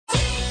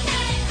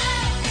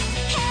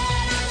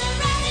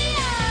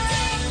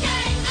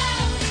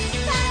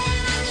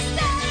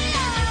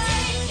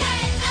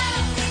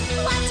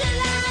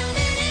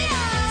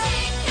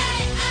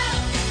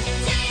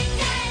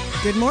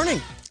Good morning.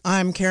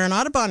 I'm Karen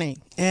Ottoboni,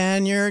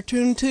 and you're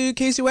tuned to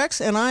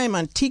KZUX, and I'm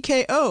on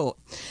TKO.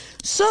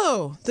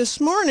 So, this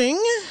morning,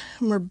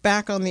 we're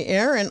back on the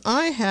air, and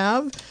I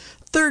have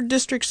 3rd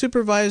District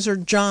Supervisor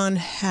John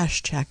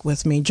Haschak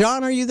with me.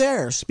 John, are you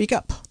there? Speak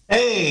up.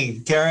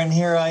 Hey, Karen,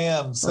 here I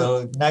am.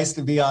 So nice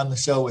to be on the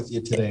show with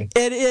you today.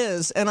 It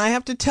is. And I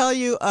have to tell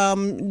you,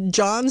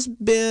 John's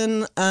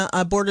been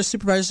a Board of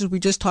Supervisors.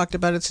 We just talked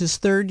about it's his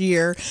 3rd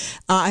year.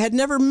 I had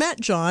never met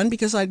John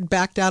because I'd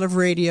backed out of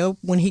radio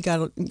when he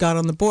got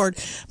on the board.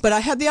 But I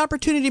had the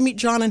opportunity to meet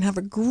John and have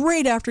a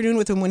great afternoon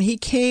with him when he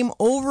came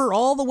over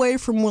all the way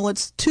from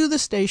Willits to the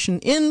station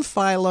in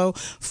Philo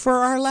for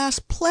our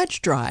last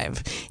pledge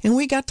drive. And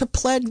we got to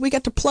plug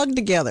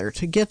together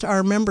to get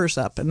our members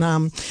up. And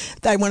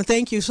I want to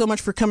thank you so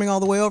much for coming all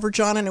the way over,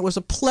 John, and it was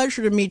a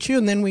pleasure to meet you.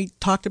 And then we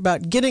talked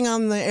about getting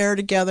on the air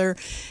together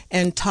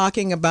and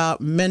talking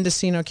about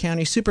Mendocino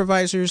County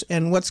supervisors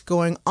and what's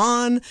going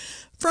on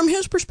from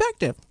his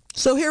perspective.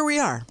 So here we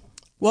are.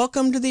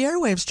 Welcome to the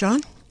airwaves,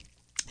 John.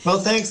 Well,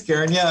 thanks,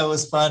 Karen. Yeah, it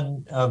was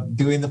fun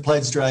doing the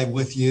pledge drive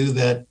with you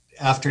that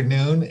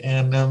afternoon,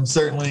 and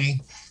certainly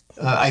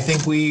I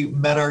think we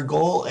met our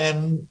goal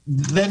and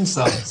then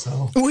some.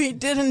 So we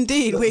did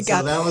indeed. So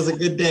that was a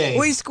good day.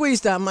 We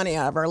squeezed that money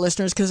out of our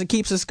listeners because it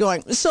keeps us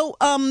going. So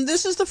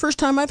this is the first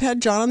time I've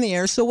had John on the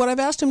air. So what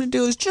I've asked him to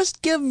do is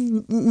just give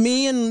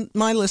me and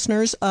my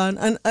listeners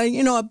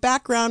a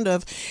background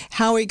of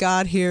how he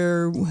got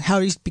here, how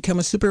he's become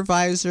a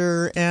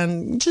supervisor,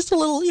 and just a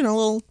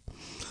little,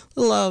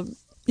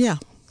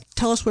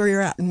 tell us where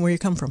you're at and where you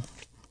come from.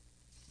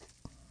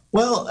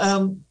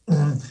 Well,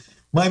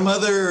 my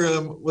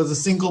mother was a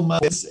single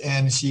mother,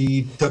 and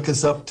she took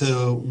us up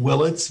to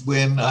Willits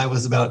when I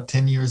was about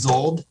 10 years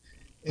old.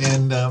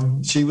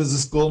 And she was a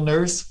school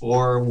nurse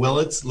for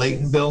Willits,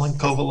 Laytonville, and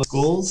Covilla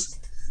schools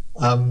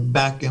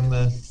back in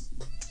the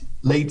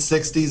late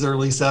 60s,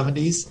 early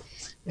 70s.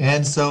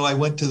 And so I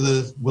went to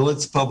the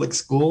Willits Public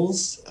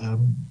Schools,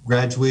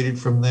 graduated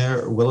from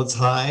there, Willits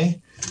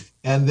High.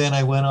 And then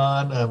I went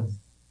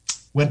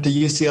to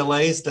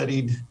UCLA,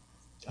 studied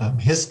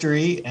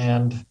history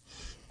and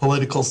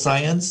political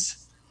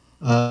science.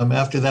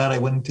 After that, I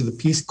went into the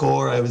Peace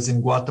Corps. I was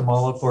in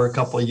Guatemala for a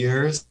couple of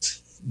years.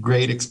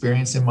 Great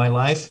experience in my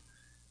life.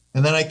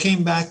 And then I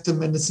came back to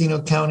Mendocino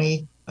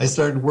County. I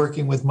started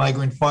working with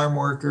migrant farm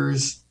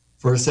workers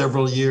for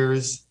several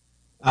years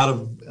out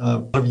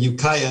of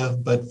Ukiah,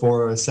 but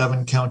for a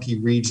 7-county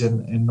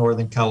region in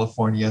Northern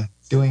California,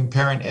 doing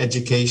parent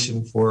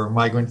education for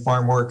migrant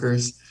farm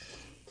workers.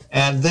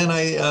 And then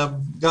I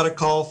got a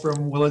call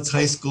from Willits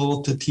High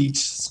School to teach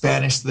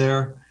Spanish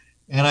there.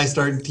 And I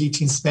started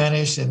teaching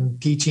Spanish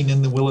and teaching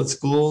in the Willits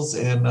schools.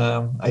 And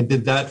I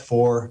did that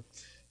for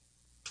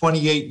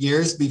 28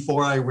 years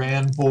before I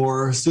ran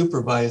for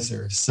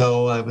supervisor.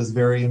 So I was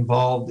very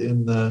involved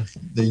in the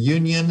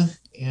union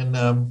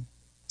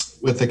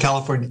with the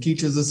California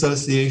Teachers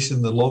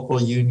Association, the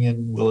local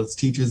union, Willits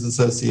Teachers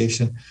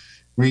Association,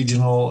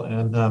 regional.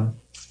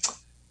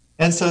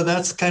 And so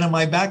that's kind of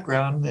my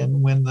background.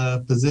 And when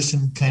the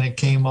position kind of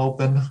came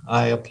open,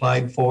 I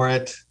applied for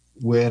it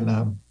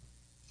when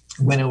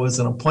it was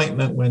an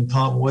appointment, when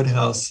Tom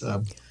Woodhouse,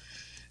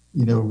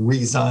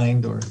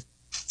 resigned or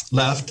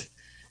left.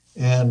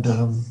 And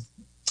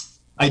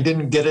I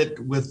didn't get it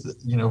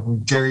with,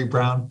 Jerry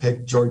Brown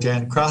picked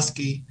Georgianne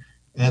Krosky.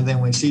 And then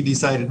when she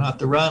decided not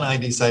to run, I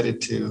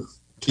decided to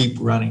keep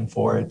running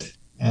for it.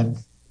 And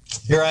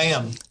here I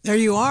am. There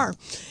you are.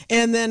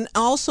 And then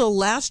also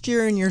last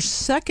year, in your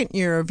 2nd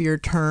year of your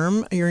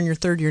term, you're in your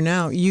 3rd year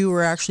now, you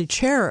were actually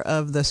chair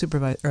of the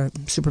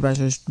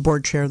supervisors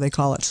board chair, they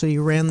call it. So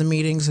you ran the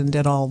meetings and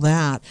did all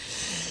that.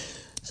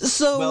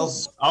 So, well,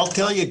 I'll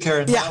tell you,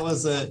 Karen,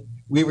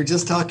 we were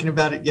just talking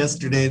about it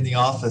yesterday in the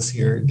office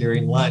here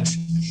during lunch,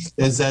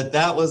 is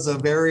that was a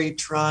very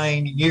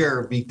trying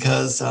year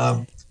because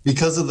of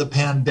the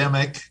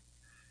pandemic,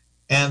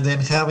 and then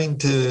having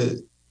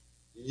to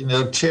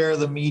chair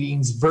the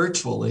meetings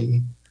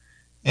virtually.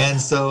 And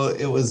so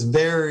it was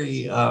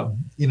very,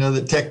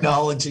 the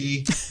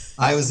technology,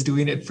 I was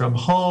doing it from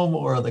home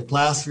or the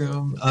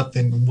classroom up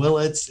in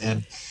Willits.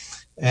 And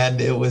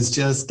it was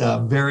just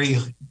very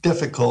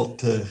difficult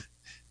to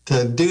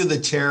do the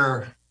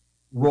chair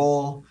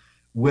role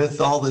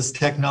with all this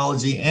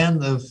technology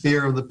and the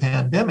fear of the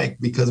pandemic,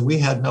 because we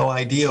had no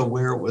idea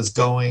where it was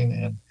going.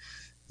 And,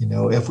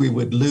 if we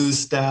would lose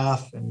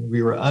staff, and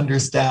we were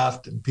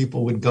understaffed and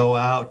people would go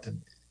out,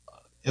 and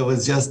it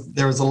was just,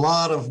 there was a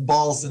lot of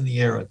balls in the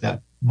air at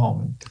that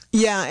moment.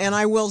 Yeah, and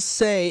I will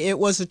say it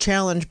was a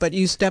challenge, but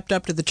you stepped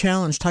up to the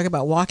challenge. Talk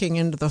about walking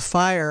into the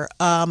fire.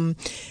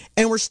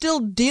 And we're still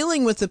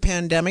dealing with the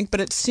pandemic, but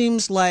it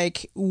seems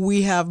like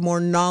we have more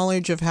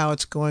knowledge of how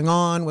it's going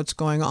on, what's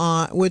going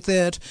on with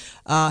it,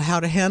 how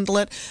to handle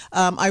it.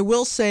 I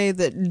will say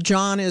that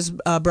John is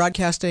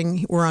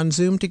broadcasting. We're on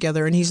Zoom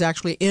together, and he's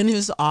actually in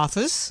his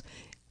office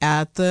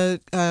at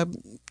the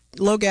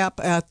Low Gap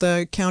at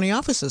the county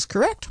offices,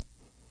 correct?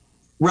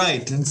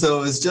 Right. And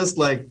so it's just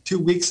like 2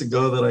 weeks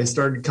ago that I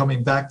started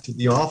coming back to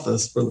the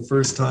office for the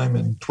first time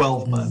in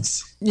 12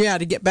 months. Yeah,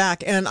 to get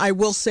back. And I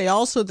will say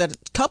also that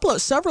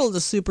several of the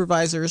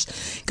supervisors,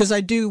 because I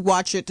do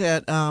watch it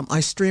I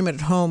stream it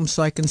at home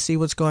so I can see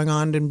what's going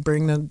on and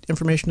bring the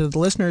information to the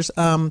listeners.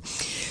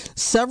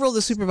 Several of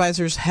the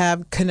supervisors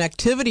have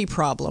connectivity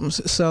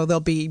problems, so they'll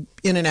be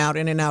in and out,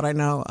 in and out. I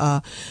know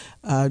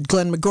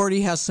Glenn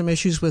McGordy has some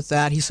issues with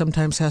that. He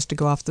sometimes has to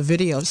go off the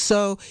video.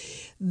 So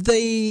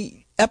the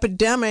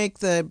epidemic,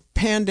 the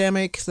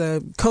pandemic,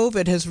 the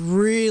COVID has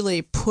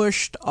really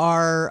pushed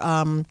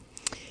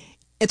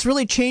it's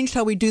really changed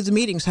how we do the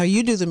meetings, how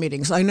you do the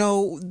meetings. I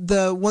know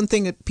the one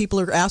thing that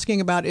people are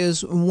asking about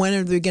is when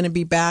are they going to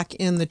be back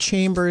in the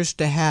chambers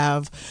to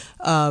have,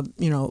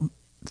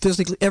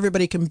 physically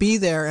everybody can be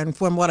there. And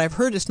from what I've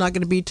heard, it's not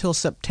going to be till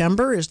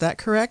September. Is that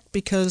correct?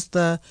 Because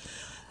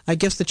I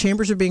guess the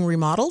chambers are being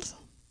remodeled?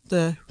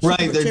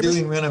 Right, they're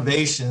doing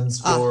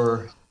renovations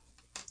for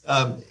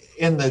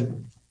in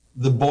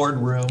the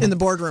boardroom. In the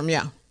boardroom,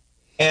 yeah.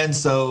 And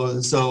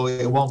so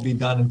it won't be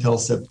done until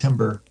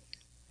September.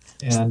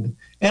 And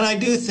I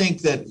do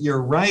think that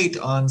you're right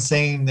on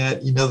saying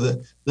that,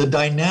 the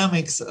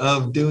dynamics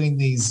of doing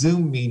these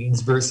Zoom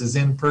meetings versus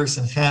in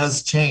person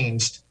has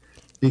changed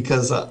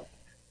because,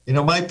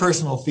 my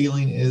personal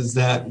feeling is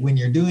that when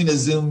you're doing a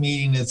Zoom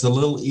meeting, it's a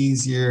little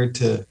easier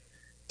to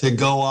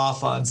go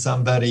off on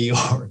somebody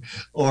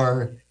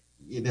or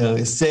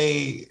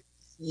say,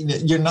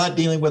 you're not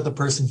dealing with a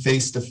person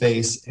face to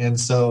face. And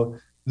so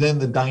then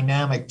the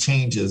dynamic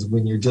changes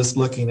when you're just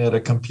looking at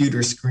a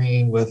computer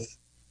screen with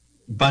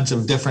a bunch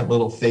of different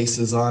little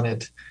faces on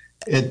it.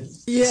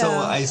 So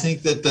I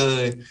think that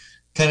the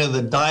kind of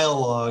the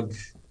dialogue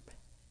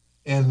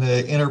and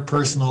the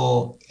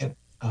interpersonal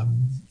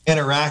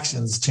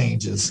interactions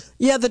changes.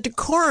 Yeah, the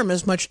decorum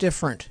is much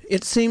different.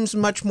 It seems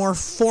much more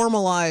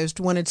formalized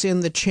when it's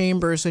in the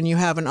chambers and you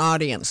have an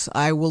audience.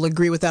 I will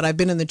agree with that. I've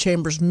been in the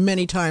chambers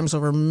many times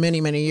over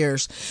many, many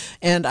years.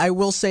 And I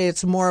will say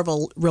it's more of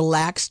a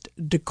relaxed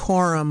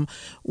decorum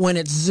when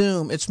it's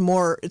Zoom. It's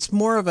more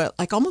of a,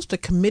 like almost a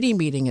committee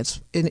meeting. It's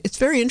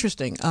very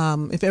interesting.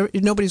 If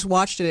nobody's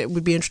watched it, it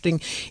would be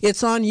interesting.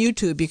 It's on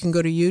YouTube. You can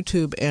go to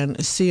YouTube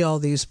and see all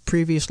these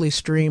previously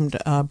streamed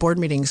board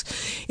meetings.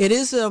 It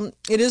is a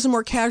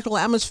more casual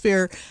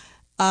atmosphere,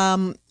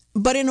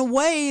 but in a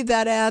way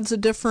that adds a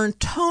different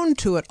tone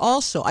to it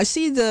also. I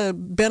see the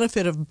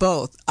benefit of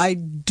both. I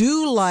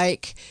do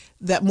like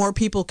that more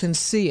people can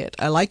see it.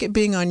 I like it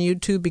being on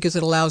YouTube because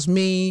it allows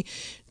me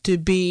to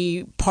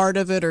be part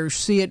of it or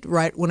see it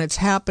right when it's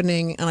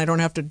happening, and I don't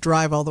have to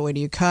drive all the way to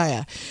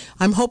Ukiah.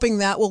 I'm hoping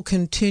that will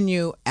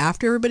continue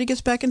after everybody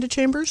gets back into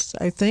chambers,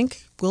 I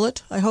think. Will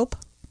it? I hope.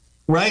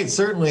 Right,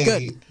 certainly.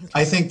 Good.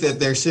 I think that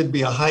there should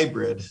be a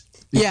hybrid.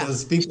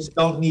 Because people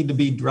don't need to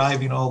be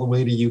driving all the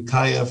way to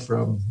Ukiah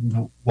from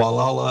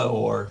Walala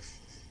or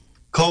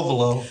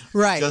Covelo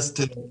just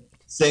to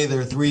say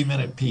their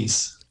 3-minute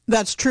piece.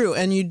 That's true.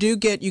 And you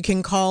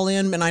can call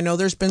in, and I know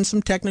there's been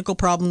some technical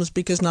problems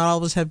because not all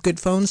of us have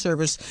good phone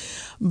service,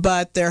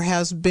 but there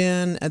has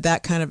been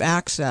that kind of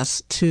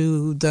access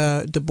to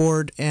the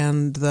board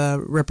and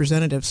the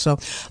representatives. So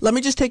let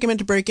me just take a minute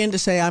to break in to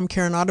say I'm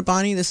Karen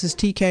Ottoboni. This is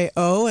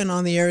TKO, and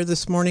on the air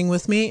this morning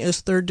with me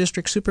is 3rd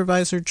District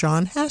Supervisor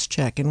John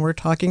Haschek, and we're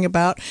talking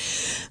about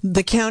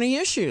the county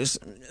issues.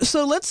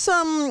 So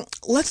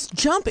let's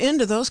jump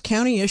into those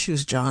county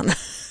issues, John.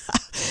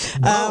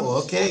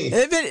 Okay.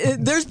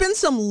 There's been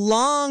some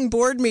long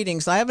board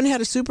meetings. I haven't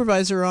had a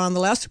supervisor on. The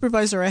last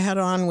supervisor I had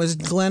on was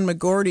Glenn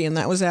McGordy, and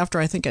that was after,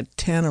 I think, a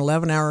 10,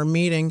 11-hour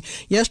meeting.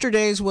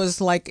 Yesterday's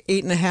was like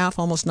 8.5,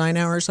 almost 9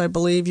 hours, I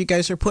believe. You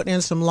guys are putting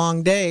in some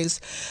long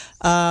days.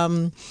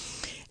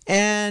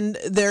 And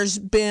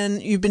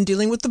you've been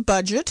dealing with the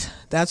budget.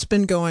 That's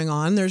been going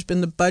on. There's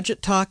been the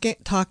budget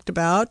talked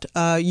about.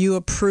 You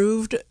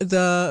approved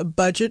the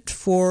budget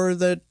for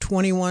the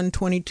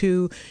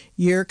 21-22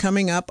 year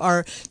coming up.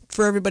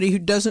 For everybody who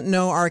doesn't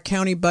know, our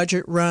county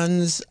budget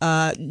runs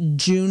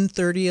June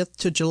 30th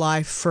to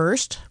July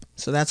 1st.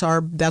 So that's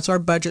our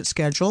budget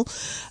schedule.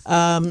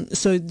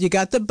 So you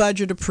got the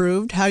budget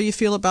approved. How do you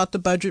feel about the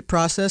budget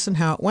process and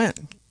how it went?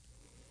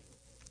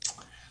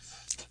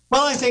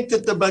 Well, I think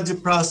that the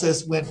budget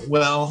process went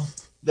well.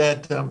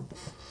 That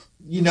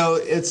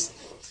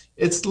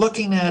it's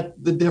looking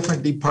at the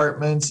different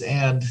departments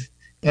and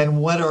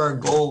what our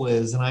goal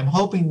is, and I'm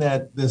hoping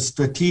that the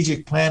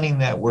strategic planning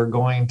that we're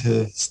going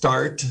to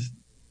start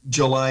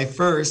July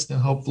 1st and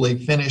hopefully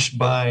finish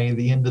by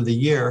the end of the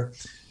year,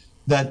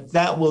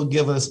 that will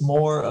give us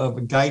more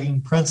of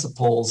guiding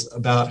principles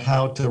about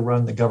how to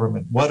run the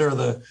government. What are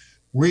the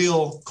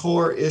real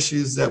core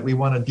issues that we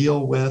want to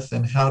deal with,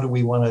 and how do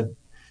we want to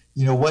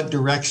what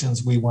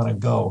directions we want to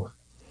go.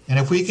 And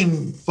if we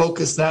can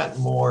focus that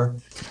more,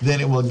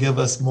 then it will give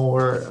us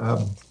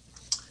more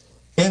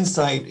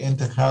insight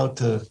into how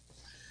to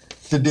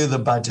do the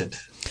budget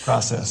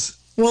process.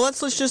 Well,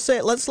 let's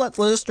let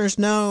listeners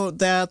know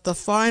that the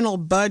final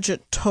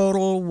budget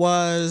total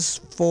was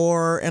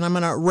for, and I'm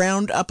going to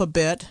round up a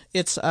bit,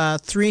 it's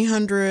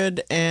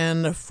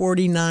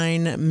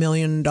 $349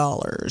 million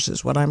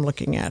is what I'm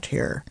looking at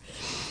here.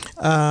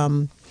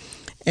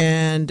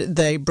 And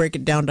they break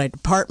it down by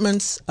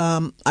departments.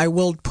 I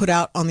will put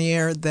out on the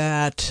air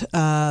that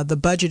the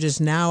budget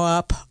is now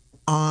up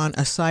on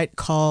a site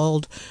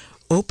called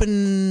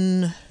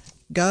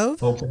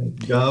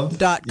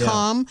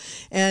OpenGov.com,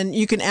 and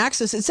you can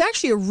access. It's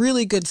actually a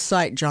really good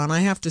site, John. I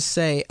have to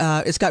say,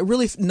 it's got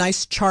really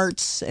nice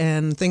charts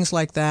and things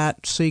like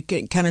that. So you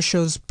can kind of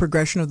shows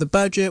progression of the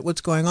budget,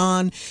 what's going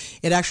on.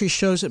 It actually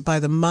shows it by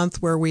the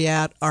month where we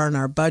are in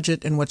our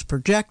budget and what's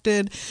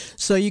projected.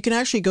 So you can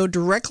actually go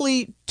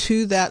directly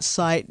to that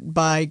site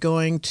by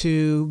going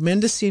to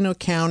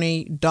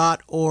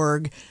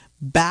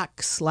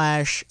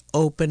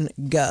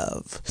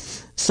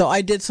mendocinocounty.org/OpenGov. So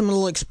I did some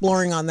little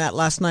exploring on that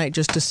last night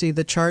just to see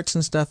the charts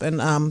and stuff. And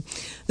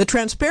the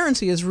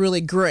transparency is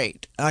really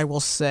great, I will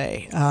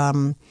say.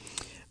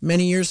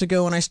 Many years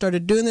ago when I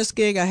started doing this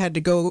gig, I had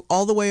to go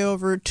all the way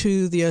over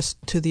to the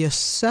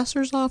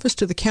assessor's office,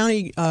 to the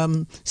county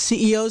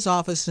CEO's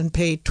office, and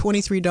pay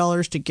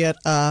 $23 to get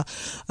a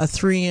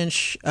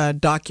 3-inch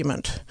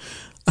document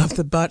of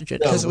the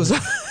budget, because it was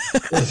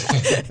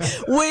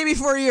way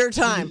before your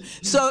time.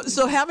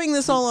 So having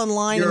this all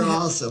online, you're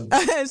awesome.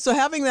 So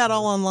having that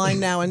all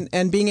online now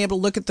and being able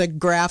to look at the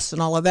graphs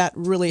and all of that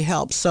really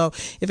helps. So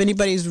if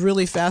anybody's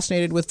really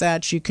fascinated with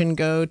that, you can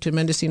go to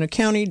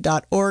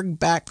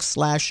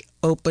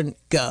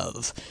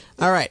mendocinocounty.org/OpenGov.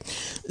 All right.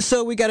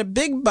 So we got a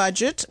big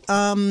budget.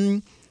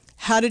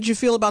 How did you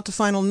feel about the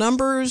final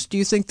numbers? Do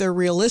you think they're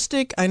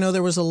realistic? I know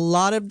there was a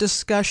lot of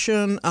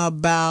discussion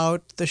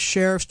about the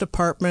sheriff's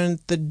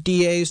department, the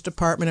DA's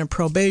department, and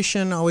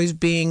probation always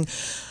being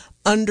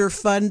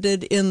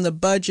underfunded in the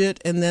budget,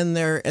 and then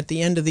they're at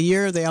the end of the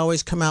year, they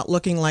always come out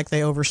looking like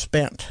they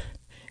overspent.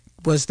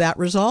 Was that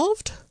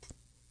resolved?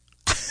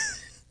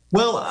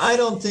 Well, I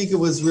don't think it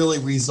was really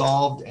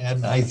resolved,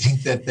 and I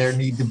think that there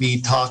need to be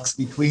talks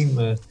between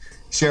the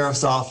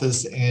sheriff's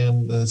office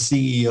and the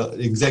CEO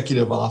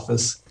executive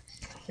office.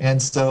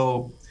 And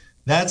so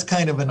that's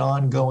kind of an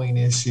ongoing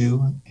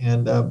issue.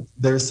 And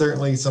there's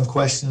certainly some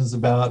questions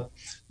about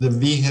the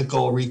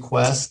vehicle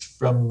request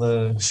from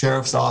the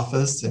sheriff's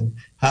office and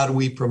how do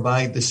we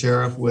provide the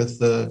sheriff with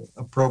the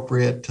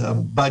appropriate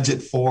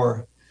budget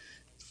for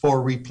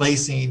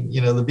replacing,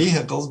 the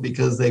vehicles,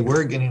 because they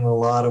were getting a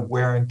lot of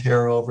wear and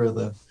tear over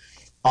the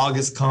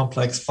August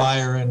complex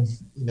fire. And,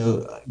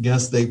 I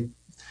guess they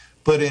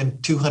put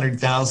in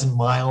 200,000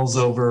 miles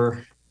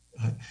over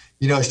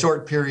a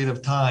short period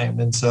of time.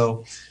 And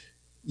so,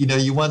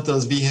 you want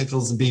those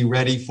vehicles to be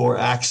ready for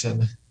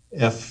action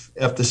if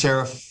the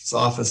sheriff's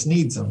office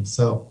needs them.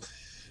 So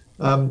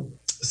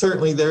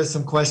certainly there's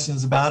some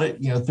questions about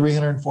it.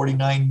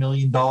 $349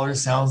 million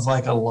sounds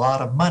like a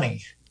lot of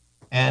money,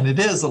 and it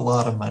is a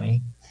lot of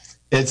money.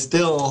 It's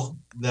still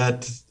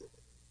that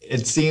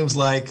it seems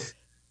like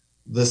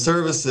the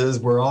services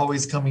were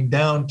always coming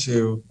down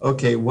to,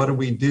 okay, what do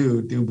we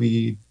do? Do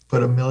we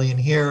put $1 million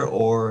here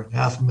or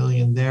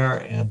 $500,000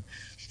 there?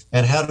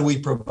 And how do we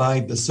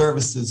provide the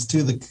services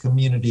to the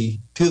community,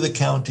 to the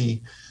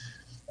county,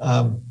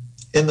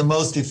 in the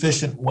most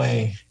efficient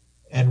way,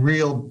 and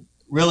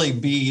really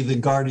be the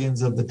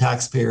guardians of the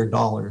taxpayer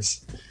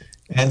dollars?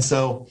 And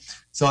so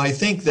I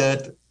think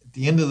that at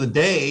the end of the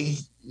day,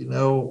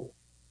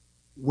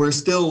 we're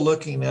still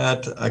looking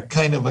at a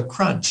kind of a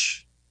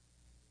crunch,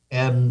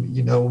 and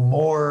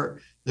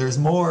there's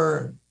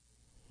more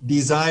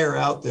desire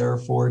out there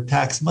for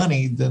tax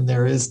money than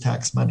there is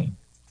tax money.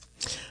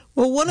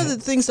 Well, one of the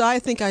things I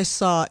think I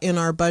saw in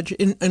our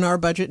budget, in our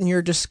budget, in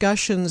your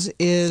discussions,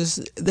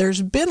 is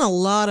there's been a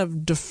lot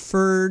of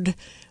deferred,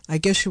 I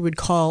guess you would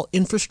call,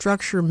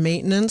 infrastructure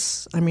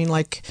maintenance. I mean,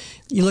 like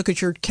you look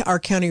at our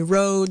county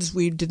roads,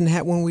 we didn't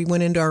have, when we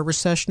went into our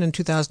recession in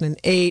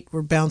 2008,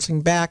 we're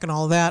bouncing back and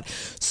all that.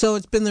 So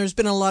there's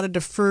been a lot of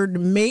deferred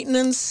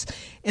maintenance,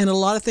 and a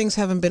lot of things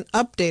haven't been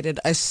updated.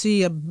 I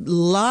see a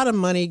lot of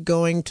money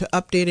going to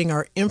updating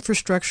our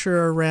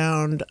infrastructure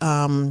around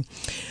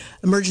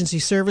emergency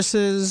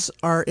services,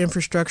 our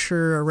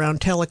infrastructure around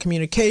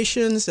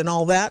telecommunications and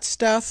all that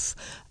stuff.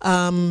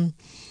 So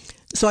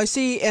I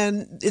see,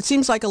 and it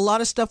seems like a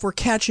lot of stuff we're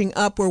catching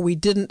up where we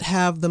didn't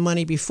have the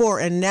money before,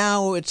 and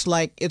now it's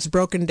like it's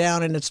broken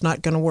down and it's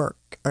not going to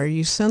work. Are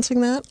you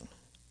sensing that?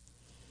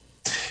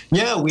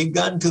 Yeah, we've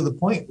gotten to the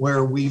point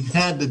where we've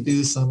had to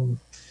do some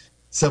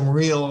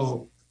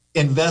real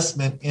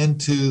investment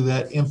into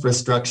that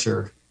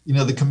infrastructure,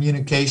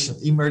 the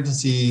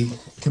emergency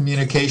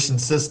communication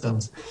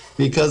systems,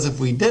 because if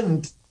we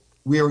didn't,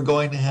 we were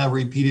going to have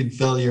repeated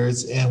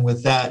failures, and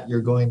with that,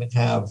 you're going to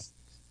have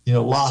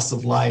loss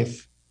of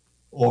life,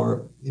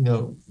 or,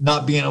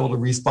 not being able to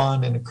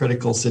respond in a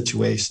critical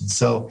situation.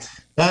 So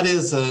that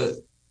is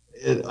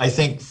I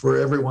think for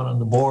everyone on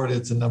the board,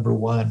 it's a number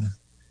one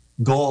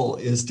goal,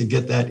 is to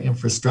get that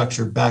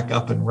infrastructure back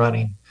up and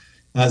running.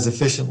 as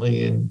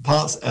efficiently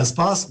as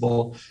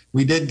possible.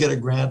 We did get a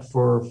grant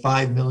for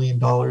 $5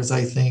 million,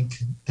 I think,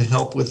 to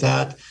help with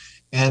that.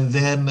 And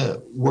then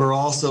we're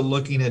also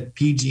looking at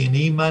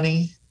PG&E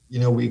money.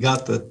 We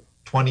got the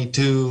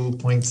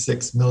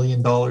 $22.6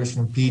 million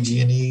from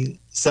PG&E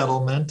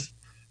settlement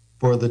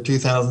for the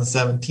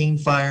 2017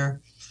 fire.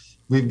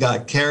 We've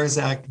got CARES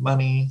Act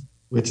money,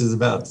 which is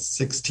about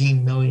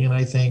 16 million,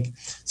 I think.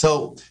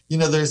 So,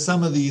 there's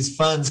some of these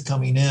funds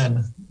coming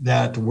in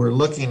that we're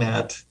looking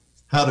at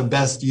how to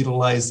best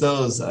utilize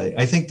those.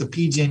 I think the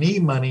PG&E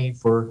money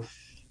for,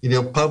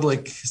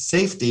 public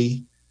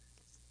safety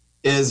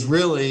is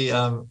really,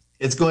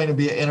 it's going to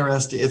be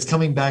interesting. It's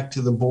coming back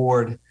to the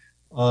board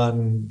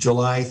on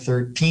July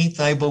 13th,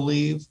 I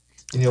believe.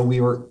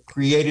 We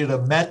created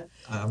a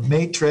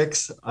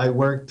matrix. I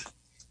worked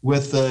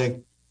with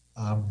the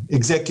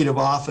executive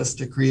office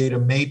to create a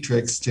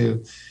matrix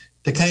to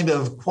kind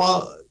of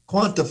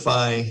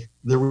quantify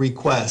the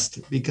request,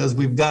 because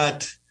we've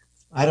got,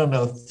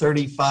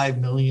 $35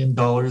 million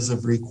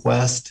of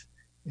request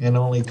and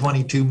only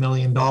 $22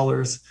 million.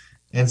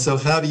 And so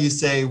how do you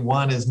say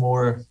one is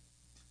more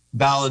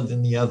valid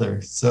than the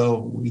other? So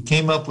we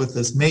came up with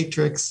this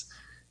matrix,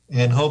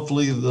 and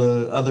hopefully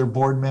the other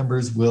board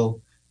members will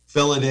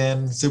fill it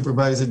in.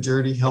 Supervisor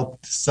Jurdy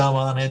helped some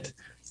on it.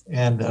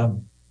 And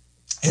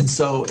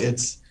so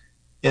it's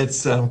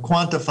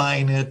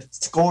quantifying it,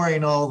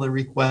 scoring all the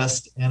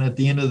requests, and at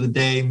the end of the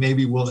day,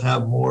 maybe we'll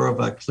have more of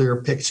a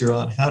clear picture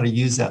on how to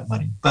use that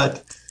money.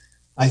 But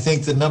I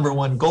think the number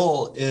one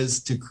goal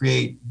is to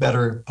create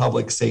better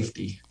public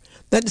safety.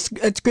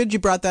 It's good you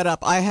brought that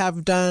up. I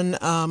have done.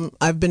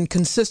 I've been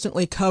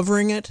consistently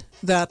covering it.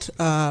 That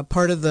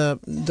part of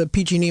the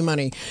PG&E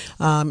money.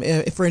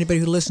 For anybody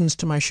who listens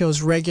to my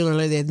shows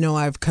regularly, they know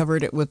I've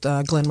covered it with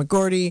Glenn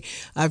McGordy.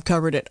 I've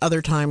covered it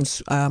other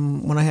times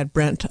when I had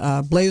Brent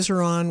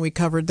Blazer on. We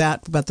covered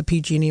that about the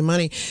PG&E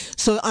money.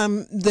 So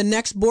the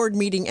next board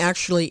meeting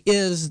actually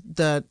is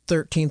the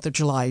 13th of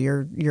July.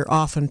 You're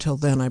off until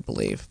then, I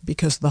believe,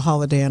 because of the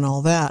holiday and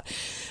all that.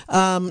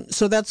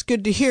 So that's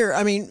good to hear.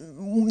 I mean,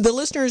 the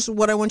listeners,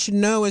 what I want you to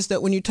know is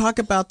that when you talk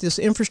about this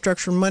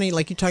infrastructure money,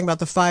 like you're talking about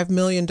the $5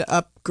 million to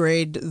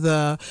upgrade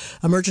the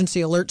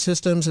emergency alert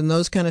systems and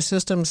those kind of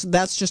systems,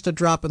 that's just a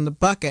drop in the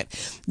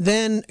bucket.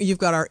 Then you've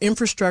got our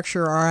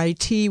infrastructure, our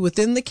IT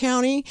within the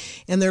county,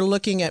 and they're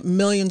looking at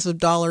millions of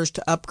dollars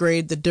to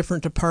upgrade the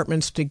different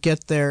departments to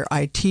get their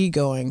IT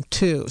going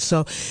too.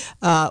 So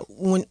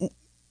when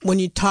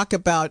you talk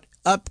about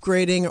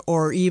upgrading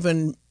or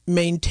even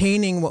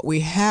maintaining what we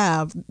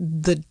have,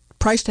 the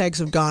price tags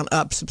have gone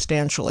up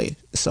substantially.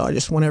 So I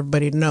just want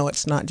everybody to know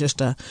it's not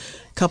just a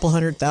couple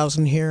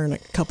 100,000 here and a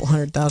couple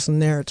 100,000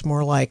 there. It's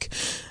more like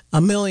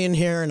 $1 million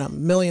here and $1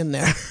 million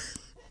there.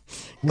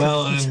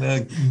 Well,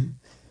 in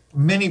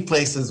many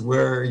places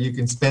where you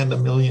can spend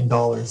 $1 million.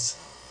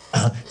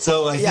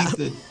 So I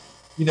think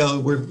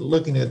that, we're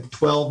looking at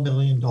 $12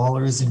 million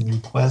in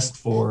request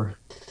for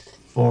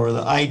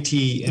the IT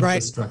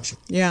infrastructure.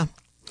 Right. Yeah.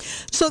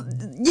 So,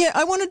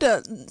 I wanted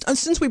to,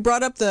 since we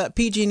brought up the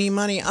PG&E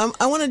money,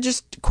 I want to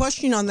just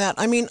question on that.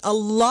 I mean,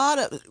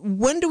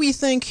 when do we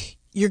think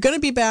you're going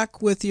to be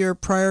back with your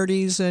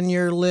priorities and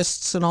your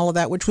lists and all of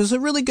that, which was a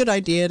really good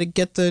idea to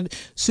get the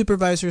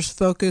supervisors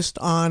focused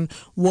on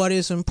what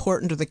is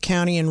important to the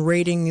county and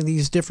rating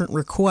these different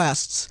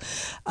requests.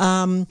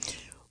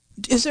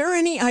 Do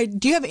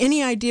you have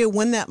any idea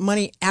when that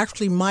money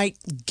actually might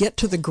get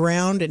to the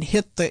ground and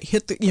get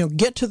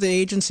to the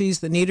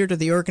agencies that need it, or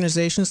the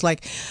organizations?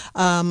 Like,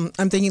 I'm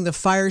thinking the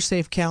Fire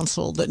Safe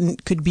Council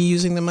that could be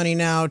using the money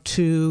now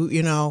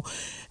to,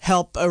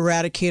 help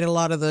eradicate a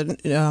lot of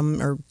the,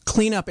 or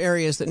clean up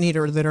areas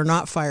that are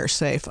not fire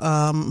safe.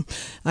 I'm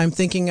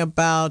thinking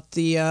about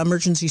the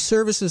Emergency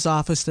Services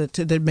Office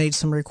that made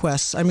some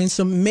requests. I mean,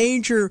 some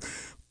major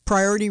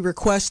priority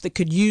requests that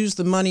could use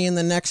the money in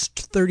the next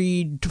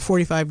 30 to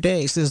 45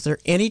 days. Is there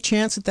any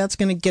chance that that's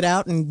going to get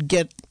out and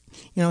hit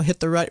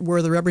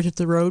where the rubber hit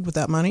the road with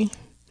that money?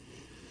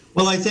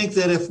 Well, I think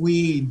that if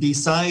we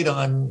decide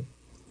on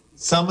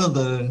some of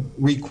the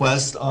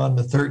requests on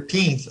the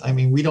 13th, I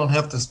mean, we don't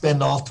have to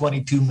spend all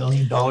 $22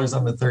 million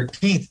on the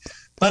 13th.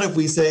 But if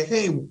we say,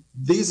 hey,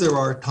 these are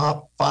our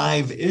top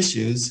 5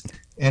 issues,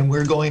 and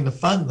we're going to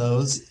fund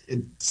those,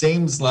 it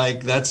seems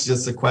like that's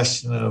just a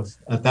question of,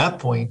 at that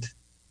point,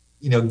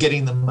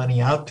 getting the money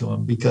out to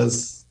them,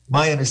 because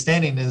my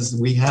understanding is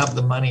we have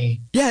the money.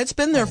 Yeah, it's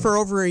been there for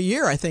over a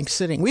year, I think,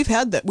 sitting. We've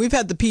had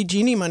the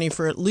PG&E money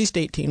for at least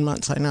 18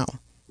 months, I know.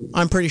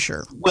 I'm pretty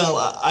sure.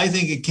 Well, I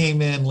think it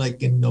came in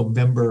like in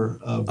November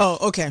of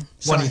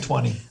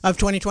 2020. Of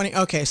 2020?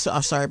 Okay, so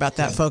sorry about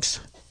that, folks.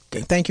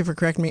 Okay, thank you for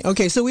correcting me.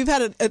 Okay, so we've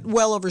had it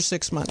well over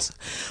 6 months.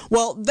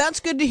 Well, that's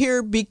good to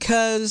hear,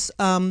 because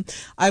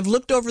I've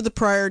looked over the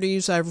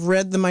priorities, I've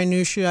read the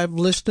minutiae, I've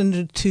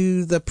listened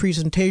to the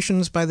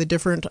presentations by the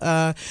different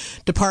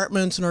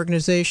departments and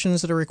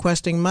organizations that are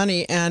requesting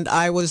money, and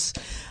I was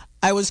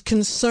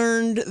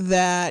concerned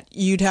that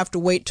you'd have to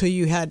wait till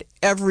you had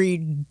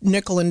every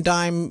nickel and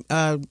dime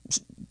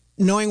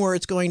knowing where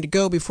it's going to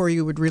go before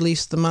you would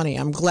release the money.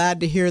 I'm glad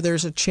to hear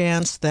there's a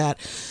chance that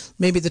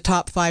maybe the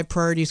top 5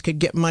 priorities could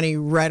get money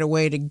right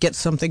away to get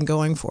something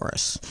going for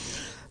us.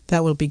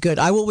 That will be good.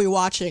 I will be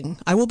watching.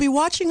 I will be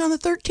watching on the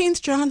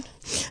 13th, John.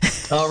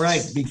 All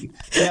right.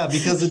 Yeah,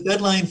 because the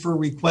deadline for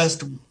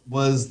request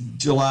was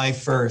July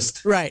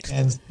 1st. Right.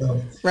 And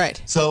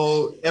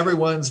so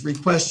everyone's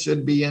request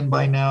should be in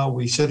by now.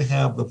 We should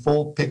have the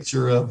full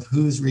picture of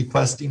who's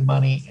requesting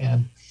money,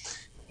 and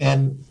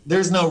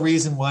there's no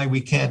reason why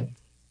we can't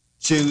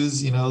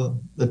choose,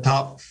 the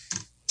top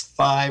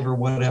 5 or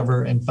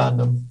whatever and fund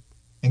them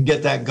and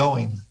get that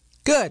going.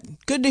 Good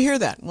to hear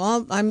that.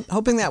 Well, I'm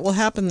hoping that will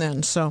happen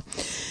then. So,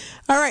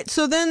 all right.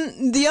 So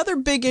then the other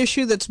big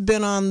issue that's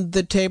been on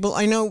the table,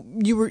 I know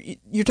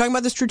you're talking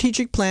about the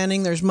strategic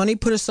planning. There's money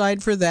put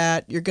aside for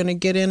that. You're going to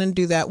get in and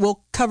do that.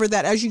 We'll cover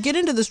that. As you get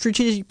into the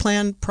strategic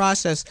plan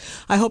process,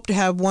 I hope to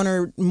have one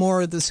or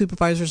more of the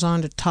supervisors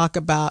on to talk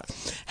about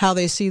how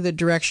they see the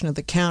direction of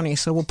the county.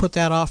 So we'll put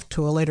that off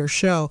to a later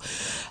show.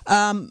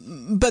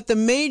 But the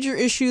major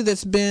issue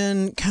that's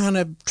been kind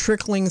of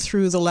trickling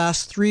through the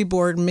last 3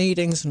 board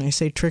meetings, and I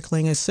say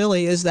trickling is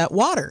silly, is that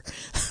water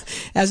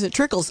as it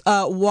trickles.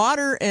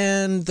 Water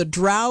and the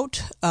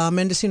drought.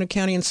 Mendocino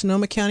County and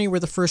Sonoma County were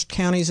the first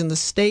counties in the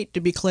state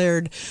to be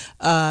declared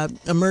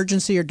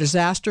emergency or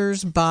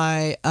disasters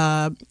by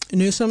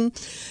Newsom.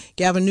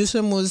 Gavin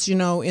Newsom was, in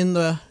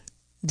the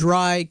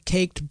dry,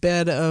 caked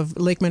bed of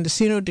Lake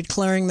Mendocino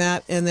declaring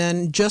that. And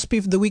then just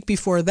the week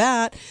before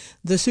that,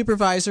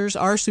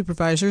 our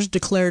supervisors,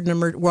 declared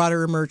an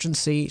water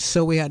emergency.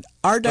 So we had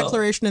our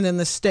declaration and then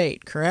the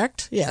state,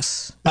 correct?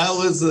 Yes. That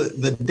was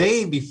the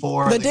day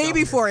before. The day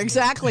before,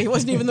 exactly. It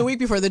wasn't even the week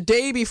before. The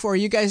day before,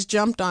 you guys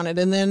jumped on it.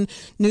 And then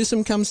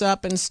Newsom comes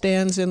up and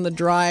stands in the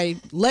dry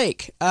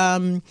lake.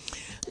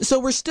 So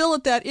we're still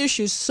at that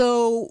issue.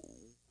 So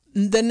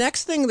the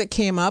next thing that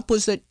came up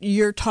was that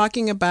you're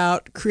talking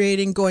about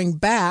going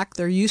back,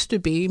 there used to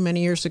be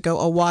many years ago,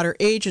 a water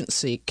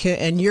agency,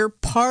 and you're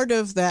part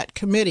of that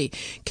committee.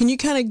 Can you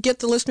kind of get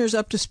the listeners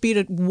up to speed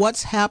at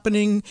what's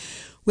happening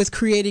with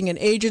creating an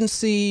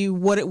agency,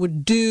 what it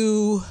would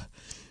do,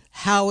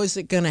 how is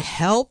it going to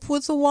help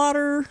with the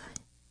water?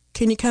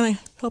 Can you kind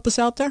of help us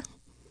out there?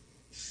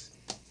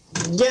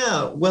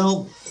 Yeah,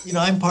 well,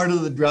 I'm part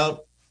of the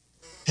drought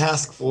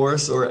task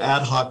force or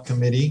ad hoc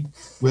committee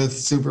with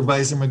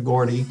Supervisor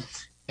McGordy,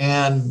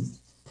 and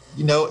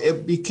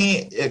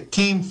it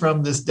came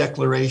from this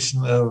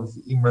declaration of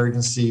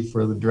emergency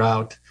for the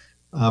drought.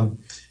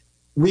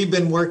 We've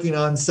been working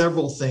on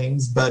several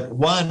things, but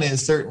one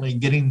is certainly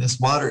getting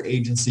this water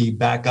agency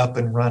back up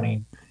and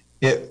running.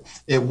 It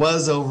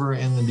was over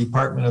in the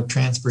Department of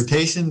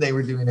Transportation. They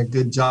were doing a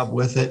good job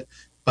with it,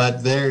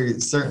 but they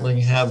certainly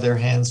have their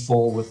hands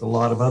full with a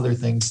lot of other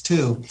things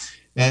too.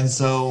 And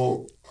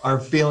so our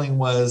feeling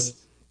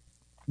was,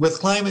 with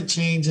climate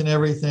change and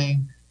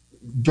everything,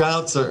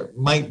 droughts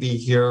might be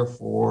here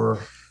for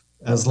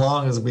as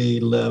long as we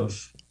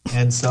live.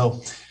 And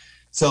so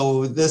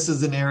this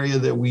is an area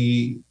that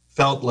we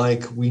felt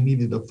like we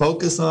needed to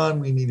focus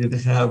on. We needed to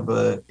have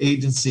an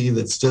agency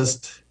that's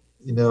just,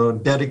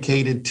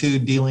 dedicated to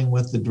dealing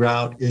with the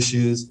drought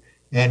issues.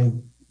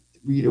 And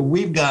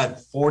we've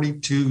got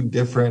 42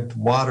 different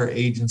water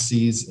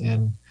agencies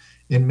in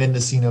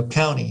Mendocino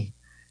County.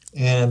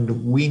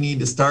 And we need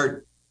to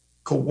start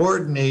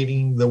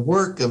coordinating the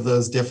work of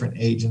those different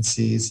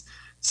agencies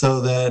so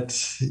that,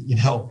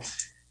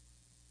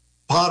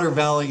 Potter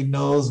Valley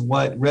knows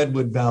what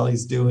Redwood Valley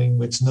is doing,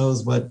 which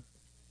knows what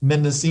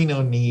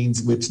Mendocino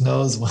needs, which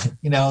knows what,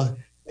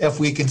 if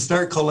we can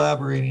start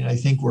collaborating, I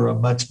think we're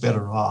much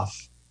better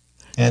off.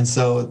 And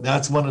so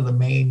that's one of the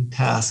main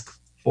tasks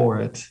for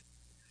it.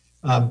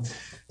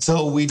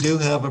 So we do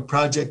have a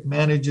project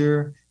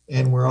manager,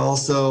 and we're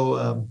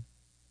also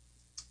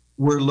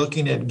we're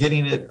looking at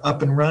getting it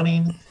up and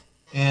running.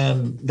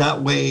 And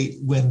that way,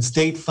 when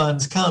state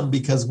funds come,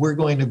 because we're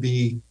going to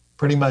be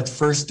pretty much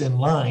first in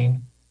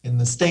line in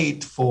the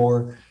state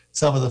for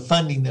some of the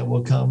funding that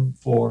will come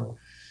for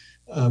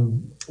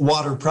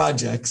water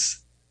projects,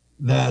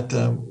 that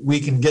we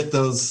can get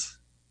those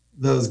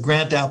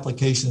grant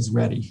applications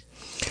ready.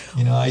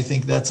 I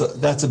think that's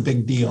a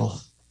big deal.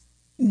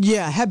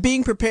 Yeah,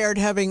 being prepared,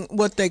 having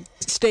what the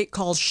state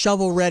calls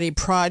shovel-ready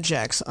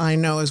projects, I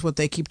know is what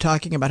they keep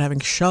talking about,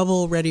 having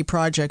shovel-ready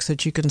projects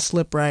that you can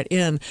slip right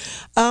in.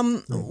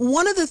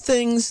 One of the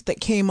things that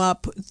came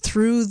up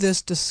through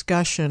this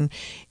discussion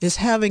is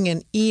having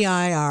an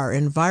EIR,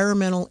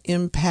 Environmental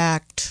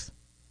Impact,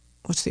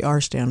 what's the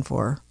R stand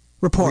for?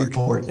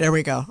 Report. There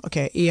we go.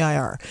 Okay,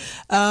 EIR.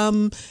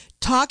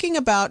 Talking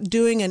about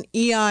doing an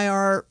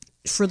EIR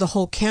for the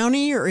whole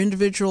county or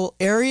individual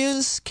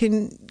areas.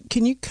 Can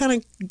you kind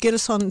of get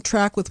us on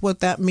track with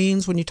what that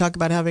means when you talk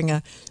about having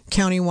a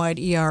countywide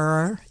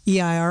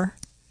EIR?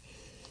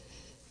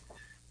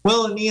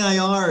 Well, an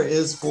EIR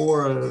is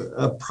for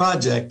a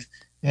project.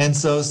 And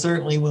so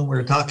certainly when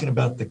we're talking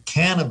about the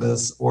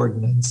cannabis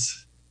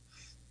ordinance,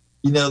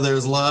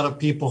 there's a lot of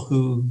people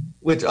who,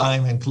 which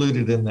I'm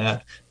included in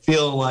that,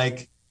 feel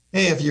like,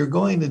 hey, if you're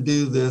going to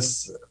do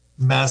this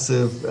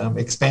massive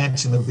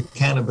expansion of the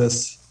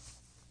cannabis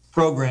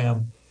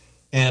program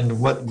and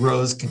what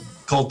grows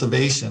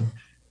cultivation,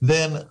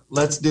 then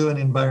let's do an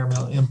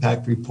environmental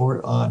impact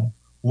report on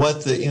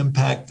what the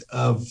impact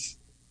of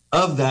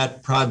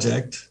that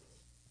project,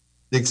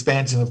 the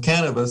expansion of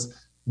cannabis,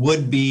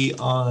 would be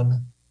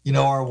on,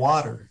 our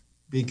water.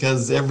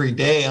 Because every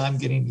day I'm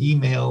getting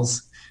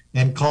emails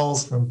and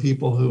calls from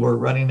people who are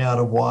running out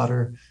of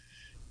water.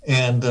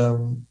 And,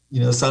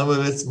 some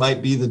of it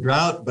might be the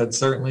drought, but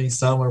certainly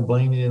some are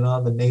blaming it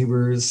on the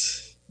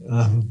neighbors'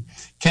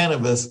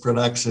 cannabis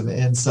production.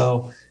 And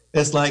so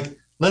it's like,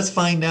 let's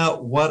find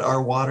out what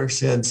our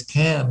watersheds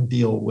can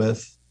deal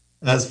with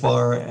as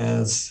far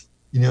as,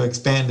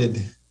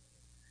 expanded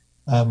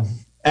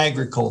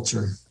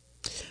agriculture.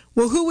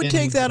 Well, who would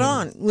take that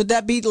on? Would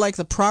that be like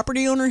the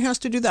property owner has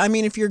to do that? I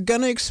mean, if you're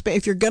going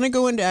to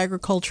go into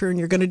agriculture and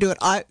you're going to do it,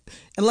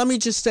 and let me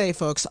just say,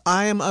 folks,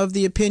 I am of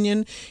the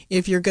opinion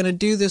if you're going to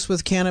do this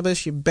with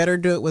cannabis, you better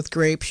do it with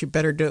grapes, you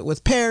better do it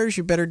with pears,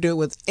 you better do it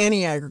with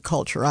any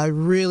agriculture. I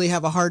really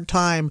have a hard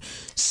time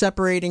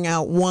separating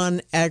out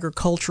one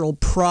agricultural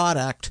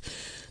product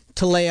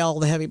to lay all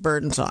the heavy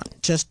burdens on.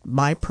 Just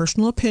my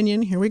personal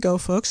opinion. Here we go,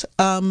 folks.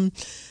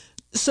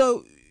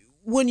 So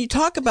when you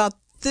talk about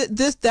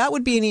that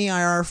would be an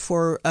EIR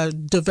for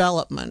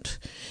development.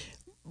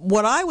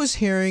 What I was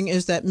hearing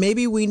is that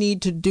maybe we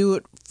need to do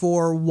it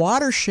for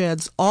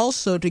watersheds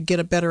also to get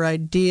a better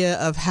idea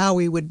of how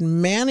we would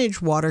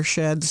manage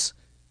watersheds.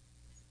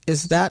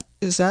 Is that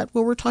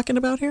what we're talking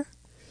about here?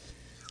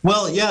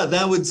 Well, yeah,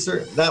 that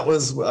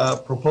was a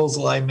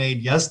proposal I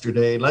made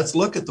yesterday. Let's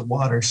look at the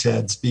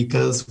watersheds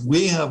because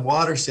we have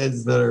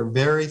watersheds that are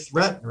very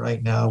threatened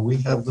right now. We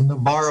have the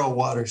Navarro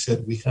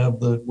watershed, we have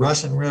the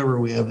Russian River,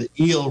 we have the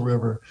Eel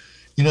River.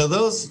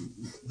 Those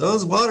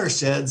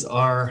watersheds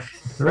are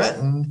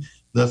threatened.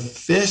 The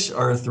fish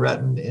are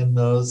threatened in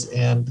those,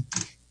 and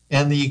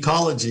the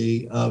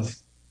ecology of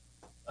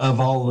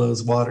all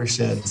those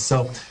watersheds.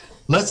 So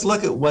let's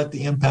look at what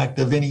the impact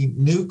of any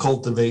new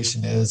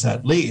cultivation is,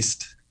 at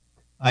least.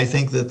 I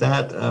think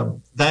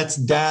that's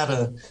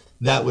data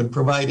that would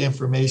provide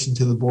information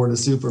to the Board of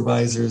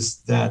Supervisors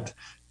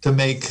to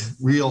make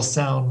real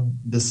sound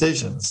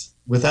decisions.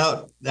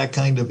 Without that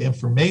kind of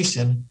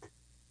information,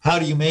 how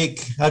do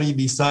you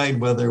decide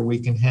whether we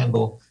can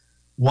handle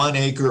 1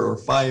 acre or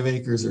 5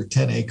 acres or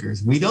 10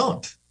 acres? We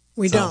don't.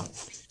 We don't.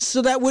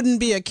 So that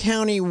wouldn't be a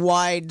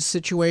county-wide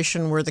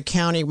situation where the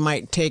county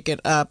might take it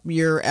up.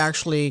 You're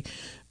actually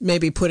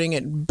maybe putting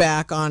it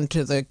back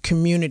onto the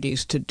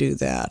communities to do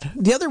that.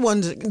 The other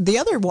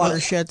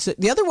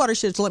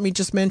watersheds, let me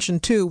just mention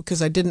too,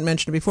 because I didn't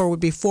mention it before,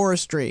 would be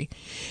forestry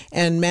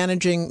and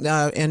managing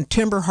and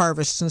timber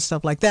harvests and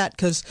stuff like that,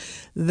 because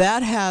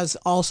that has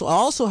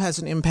also has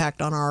an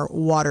impact on our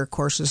water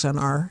courses and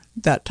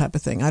that type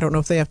of thing. I don't know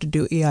if they have to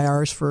do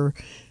EIRs for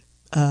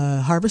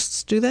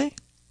harvests, do they?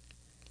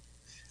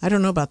 I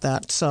don't know about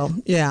that. So,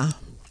 yeah.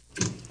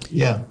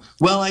 Yeah.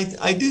 Well,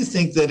 I do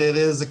think that it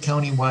is a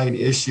countywide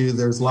issue.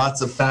 There's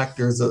lots of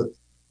factors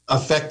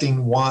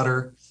affecting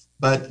water.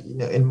 But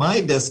in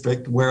my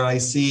district, where I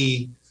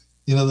see,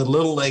 the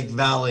Little Lake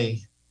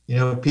Valley,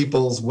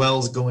 people's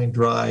wells going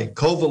dry,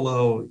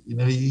 Covelo, you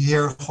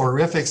hear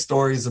horrific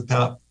stories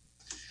about,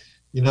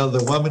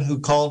 the woman who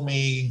called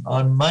me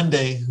on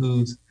Monday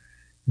who's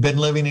been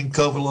living in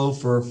Covelo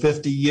for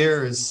 50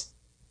 years,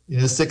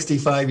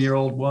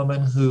 65-year-old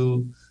woman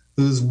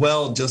whose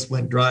well just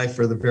went dry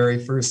for the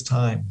very first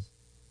time,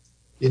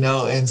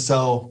 and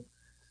so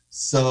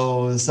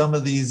some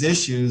of these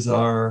issues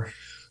are,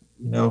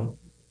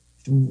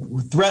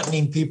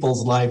 threatening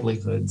people's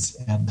livelihoods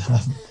and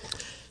health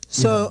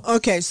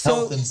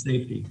and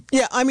safety.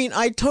 Yeah, I mean,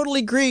 I totally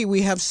agree.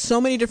 We have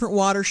so many different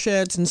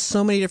watersheds and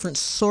so many different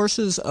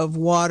sources of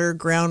water,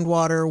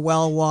 groundwater,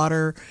 well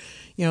water,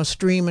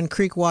 stream and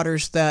creek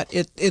waters, that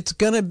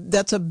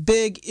that's a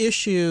big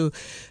issue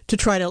to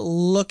try to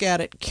look at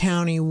it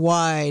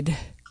county-wide.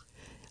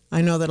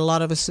 I know that a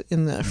lot of us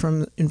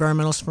from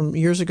environmentalists from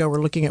years ago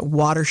were looking at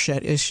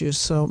watershed issues,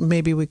 so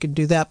maybe we could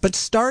do that. But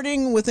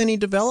starting with any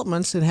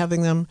developments and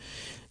having them,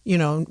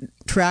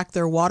 track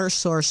their water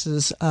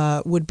sources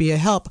would be a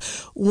help.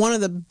 One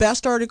of the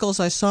best articles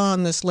I saw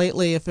on this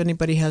lately, if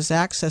anybody has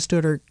access to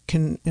it or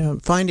can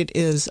find it,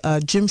 is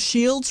Jim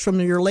Shields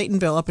from your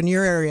Laytonville, up in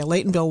your area,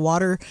 Laytonville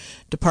Water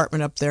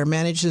Department up there,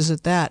 manages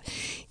at that.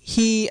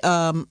 He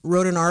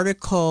wrote an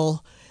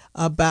article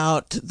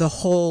about the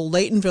whole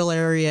Laytonville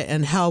area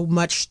and how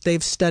much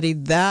they've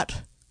studied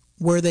that,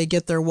 where they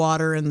get their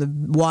water and the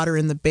water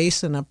in the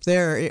basin up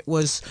there. It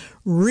was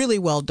really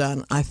well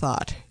done, I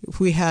thought.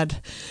 If we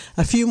had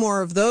a few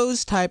more of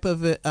those type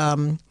of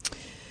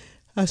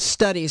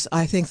studies,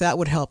 I think that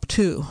would help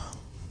too.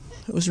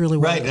 It was really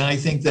well done. And I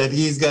think that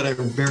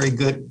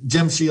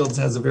Jim Shields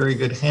has a very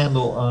good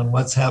handle on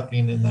what's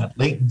happening in that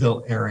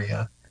Laytonville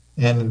area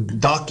and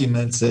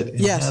documents it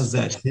and has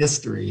that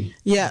history.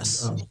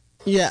 Yes.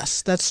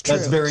 Yes, that's true.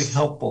 That's very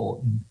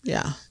helpful.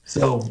 Yeah.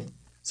 So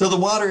the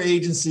Water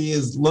Agency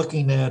is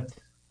looking at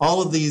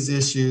all of these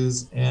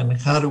issues and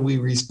how do we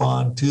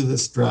respond to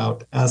this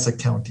drought as a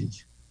county.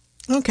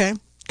 Okay,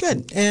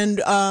 good.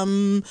 And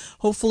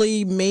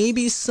hopefully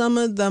maybe some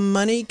of the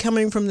money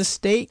coming from the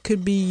state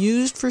could be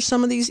used for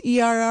some of these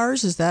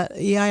EIRs. Is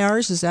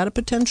that a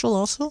potential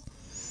also?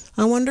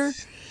 I wonder,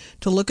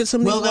 to look at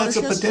some of these watersheds?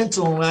 Well, that's a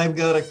potential, and I've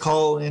got a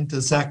call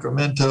into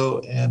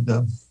Sacramento, and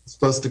I'm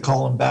supposed to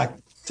call them back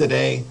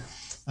today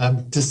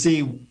to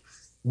see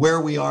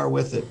where we are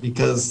with it,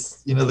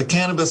 because the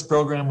cannabis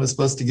program was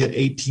supposed to get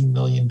 $18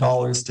 million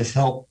to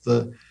help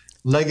the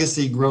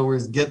legacy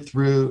growers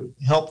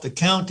help the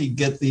county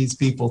get these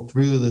people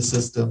through the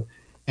system.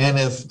 And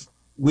if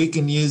we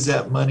can use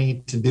that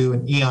money to do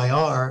an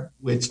EIR,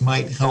 which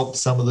might help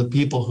some of the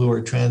people who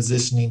are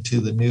transitioning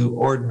to the new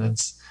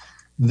ordinance,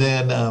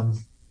 then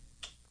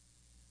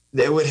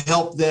it would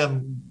help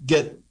them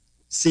get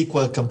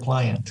CEQA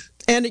compliant.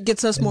 And it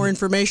gets us more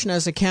information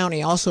as a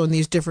county also in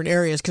these different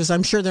areas, because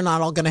I'm sure they're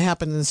not all going to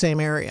happen in the same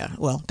area.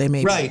 Well, they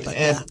may right. be. Right,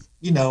 and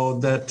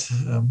that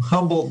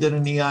Humboldt did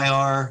an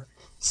EIR.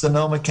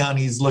 Sonoma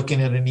County is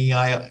looking at an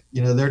EIR.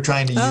 They're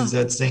trying to use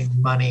that same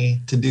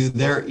money to do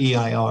their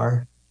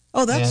EIR.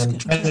 Oh, that's and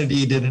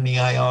Trinity did an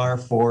EIR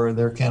for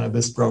their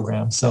cannabis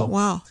program. So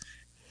wow.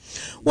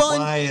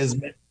 Well,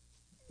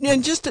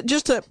 and just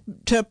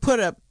to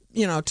put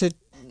to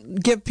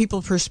give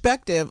people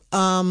perspective,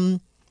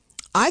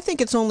 I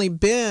think it's only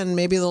been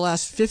maybe the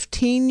last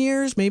 15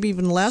 years, maybe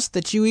even less,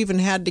 that you even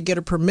had to get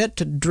a permit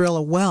to drill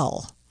a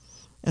well,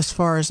 as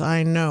far as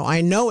I know.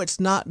 I know it's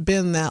not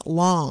been that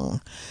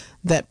long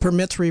that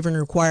permits were even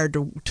required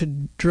to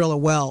drill a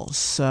well.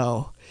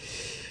 So,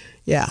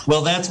 yeah.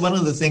 Well, that's one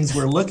of the things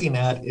we're looking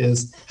at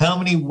is how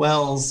many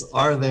wells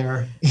are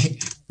there in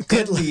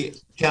the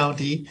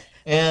county?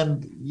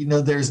 And,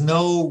 there's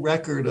no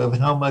record of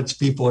how much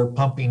people are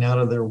pumping out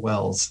of their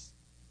wells.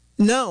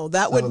 No,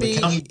 that would be...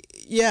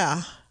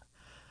 Yeah.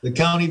 The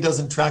county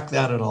doesn't track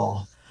that at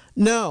all.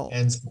 No.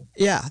 And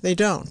yeah, they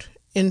don't.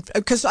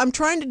 Because I'm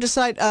trying to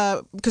decide,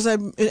 because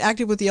I'm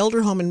active with the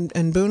Elder Home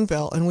in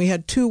Boonville, and we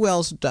had 2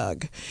 wells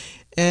dug.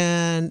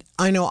 And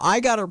I know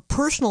I got a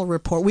personal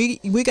report. We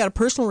got a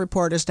personal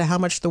report as to how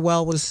much the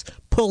well was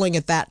pulling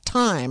at that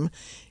time.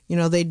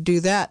 They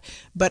do that.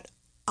 But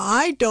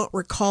I don't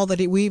recall that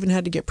we even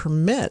had to get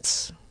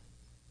permits.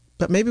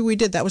 But maybe we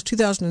did. That was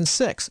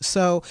 2006.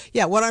 So,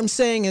 yeah, what I'm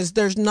saying is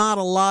there's not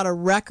a lot of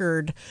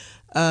record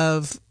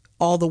of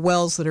all the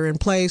wells that are in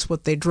place,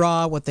 what they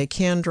draw, what they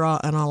can draw,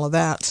 and all of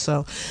that.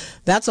 So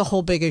that's a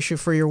whole big issue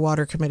for your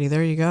water committee.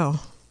 There you go.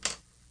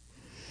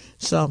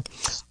 So,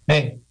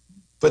 hey,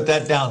 put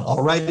that down.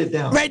 I'll write it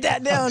down. Write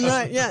that down,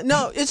 right? Yeah,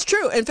 no, it's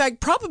true. In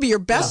fact, probably your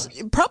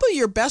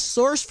best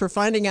source for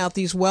finding out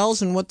these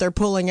wells and what they're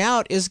pulling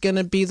out is going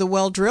to be the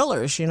well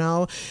drillers.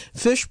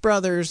 Fish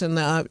Brothers and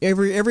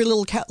every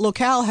little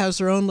locale has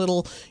their own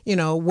little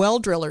well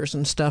drillers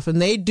and stuff,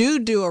 and they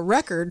do a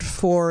record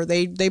for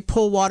they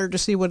pull water to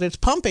see what it's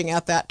pumping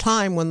at that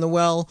time when the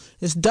well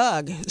is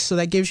dug. So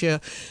that gives you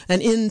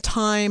an in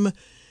time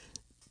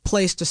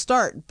place to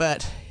start.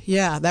 But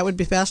yeah, that would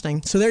be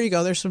fascinating. So there you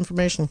go. There's some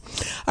information.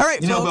 All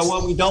right, folks. But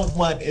what we don't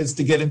want is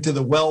to get into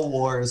the well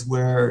wars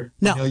where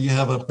you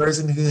have a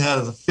person who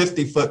has a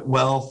 50-foot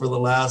well for the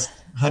last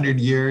 100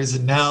 years,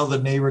 and now the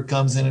neighbor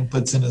comes in and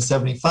puts in a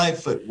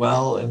 75-foot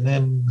well, and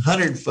then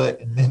 100-foot,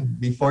 and then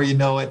before you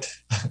know it,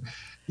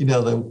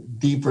 the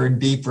deeper and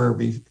deeper.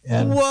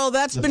 Well,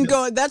 that's been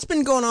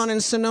going on in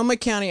Sonoma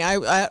County.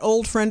 An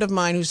old friend of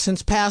mine who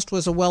since passed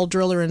was a well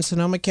driller in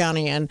Sonoma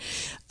County, and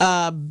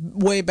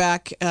way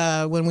back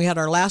when we had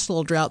our last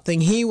little drought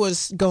thing, he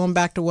was going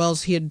back to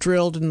wells he had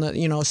drilled in the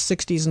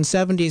 60s and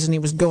 70s, and he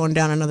was going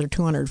down another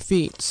 200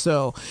 feet.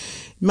 So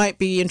it might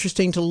be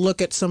interesting to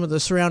look at some of the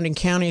surrounding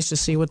counties to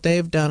see what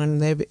they've done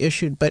and they've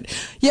issued. But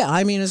yeah,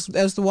 I mean, as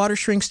the water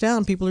shrinks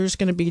down, people are just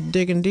going to be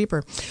digging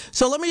deeper.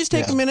 So let me just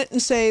take a minute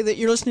and say that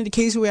you're listening to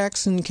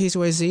KZYX and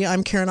KZYZ.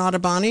 I'm Karen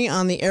Ottoboni.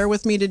 On the air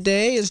with me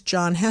today is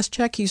John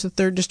Heschek. He's the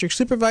 3rd District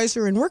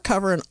Supervisor, and we're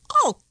covering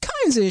all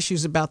kinds of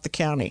issues about the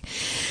county.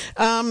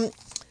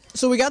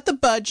 So we got the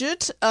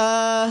budget.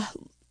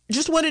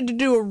 Just wanted to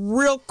do a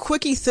real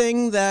quickie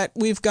thing that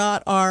we've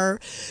got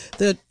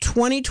the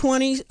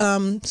 2020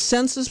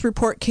 census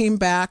report came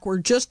back. We're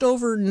just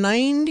over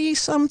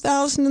 90-some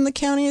thousand in the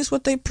county is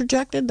what they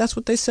projected. That's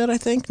what they said, I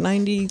think,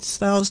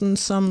 90,000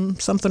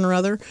 something or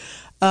other.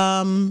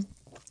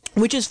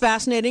 Which is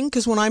fascinating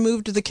because when I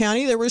moved to the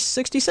county, there was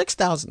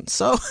 66,000.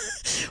 So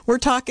we're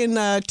talking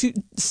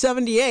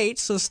 78.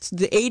 So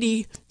the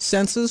 80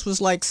 census was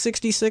like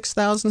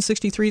 66,000,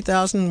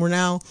 63,000. We're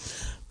now,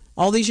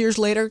 all these years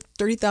later,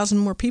 30,000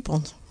 more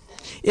people,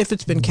 if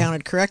it's been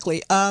counted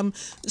correctly.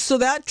 So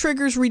that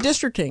triggers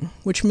redistricting,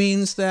 which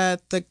means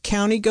that the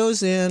county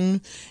goes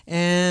in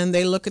and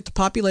they look at the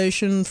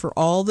population for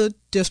all the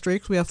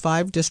districts. We have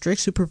 5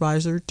 districts,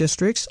 supervisor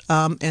districts.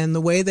 And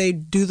the way they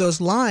do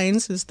those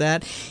lines is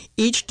that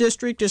each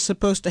district is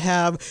supposed to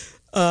have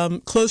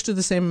close to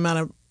the same amount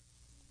of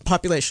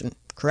population,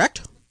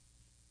 correct?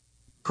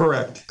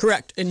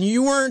 Correct. And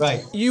you weren't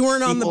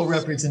on the people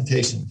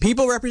representation.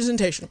 People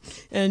representation.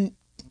 And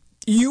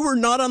you were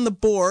not on the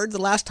board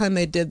the last time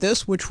they did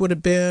this, which would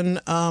have been,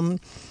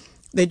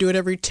 they do it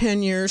every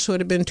 10 years, so it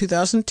would have been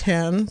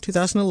 2010,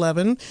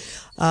 2011.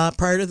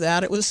 Prior to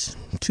that, it was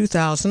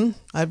 2000.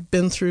 I've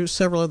been through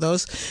several of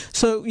those.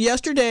 So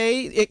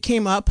yesterday, it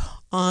came up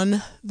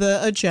on the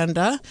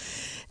agenda,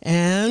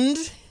 and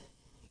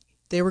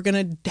they were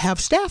going to have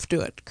staff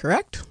do it,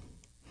 correct?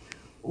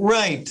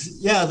 Right.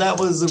 Yeah, that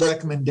was the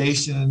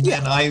recommendation. Yeah.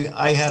 And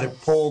I had it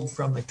pulled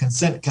from the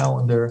consent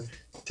calendar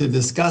to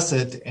discuss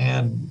it.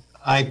 And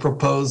I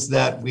proposed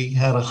that we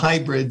had a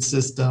hybrid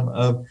system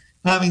of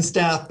having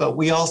staff, but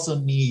we also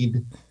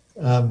need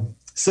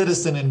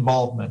citizen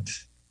involvement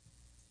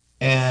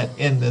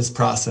in this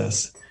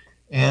process.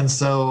 And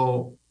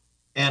so,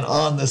 and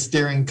on the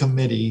steering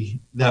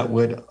committee that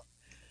would,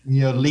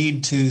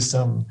 lead to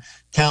some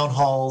town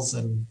halls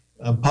and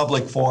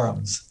public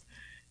forums.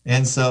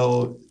 And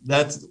so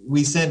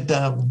we sent,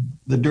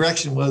 the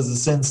direction was to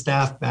send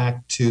staff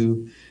back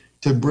to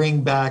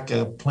bring back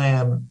a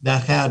plan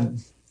that had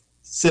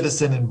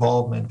citizen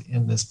involvement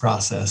in this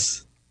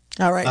process.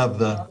 All right. Of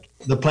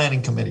the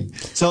planning committee.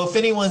 So if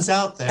anyone's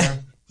out there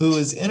who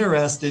is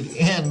interested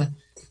in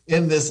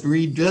this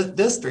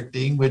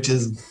redistricting, which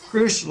is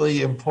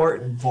crucially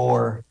important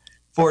for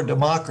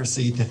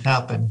democracy to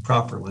happen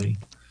properly,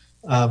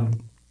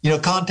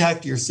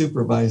 contact your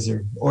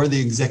supervisor or the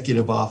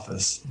executive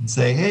office and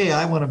say, hey,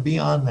 I want to be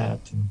on that.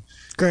 And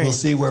Great. We'll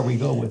see where we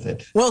go with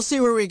it. We'll see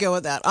where we go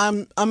with that.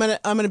 I'm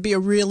gonna be a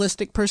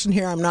realistic person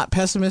here. I'm not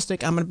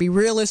pessimistic. I'm gonna be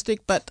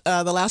realistic. But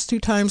the last two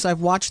times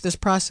I've watched this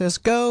process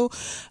go,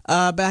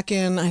 back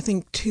in I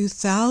think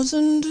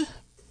 2000.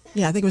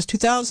 Yeah, I think it was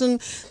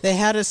 2000. They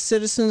had a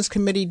citizens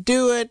committee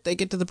do it. They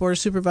get to the board of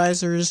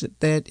supervisors.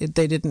 They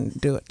didn't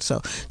do it.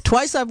 So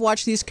twice I've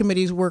watched these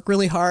committees work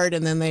really hard,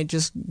 and then they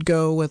just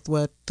go with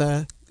what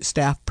the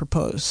staff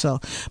proposed. So,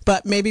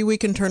 but maybe we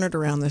can turn it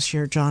around this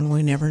year, John.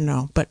 We never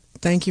know. But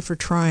thank you for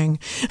trying.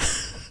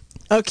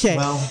 Okay.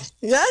 Well,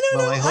 yeah,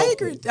 I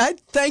agree. It. I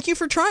thank you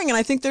for trying, and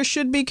I think there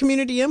should be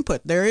community input.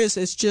 There is.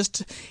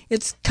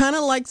 It's kind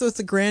of like with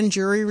the grand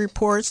jury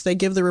reports. They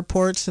give the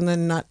reports, and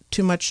then not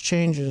too much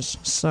changes.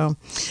 So,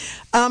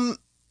 all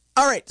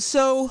right.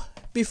 So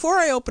before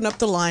I open up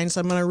the lines,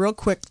 I'm going to real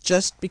quick,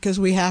 just because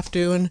we have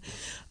to, and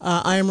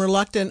I am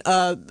reluctant.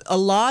 A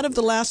lot of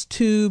the last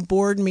two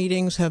board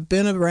meetings have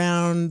been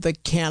around the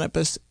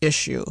cannabis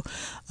issue.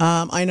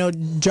 I know,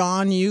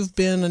 John, you've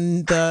been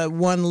in the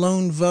one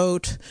lone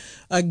vote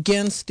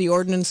against the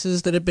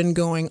ordinances that have been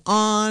going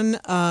on.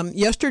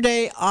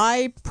 Yesterday,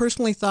 I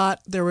personally thought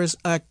there was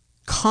a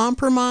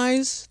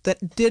compromise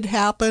that did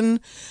happen,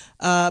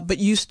 but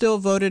you still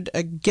voted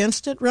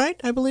against it, right?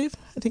 I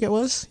think it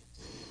was.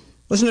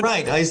 Wasn't it?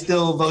 Right. I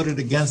still voted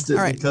against it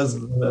because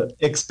of the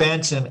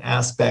expansion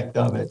aspect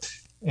of it.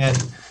 And,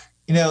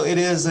 it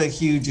is a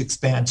huge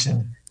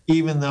expansion.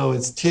 Even though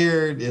it's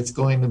tiered, it's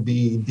going to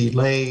be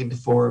delayed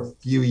for a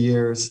few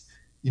years,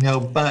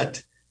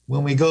 but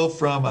when we go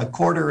from a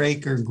 1/4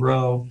 acre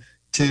grow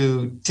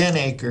to 10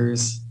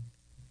 acres,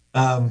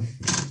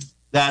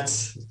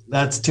 that's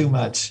too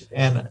much.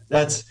 And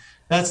that's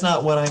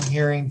not what I'm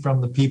hearing from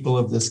the people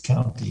of this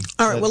county.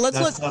 All right. Well,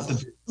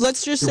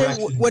 let's just say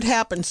what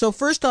happened. So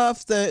first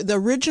off,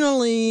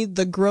 originally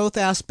the growth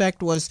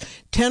aspect was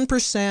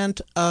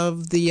 10%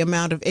 of the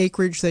amount of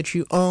acreage that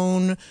you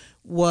own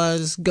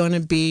was going to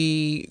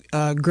be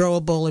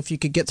growable if you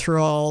could get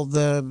through all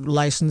the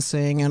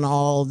licensing and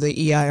all the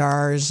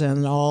EIRs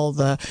and all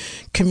the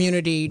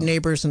community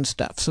neighbors and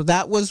stuff. So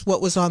that was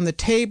what was on the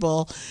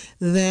table.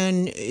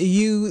 Then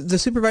the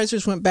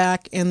supervisors went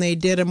back and they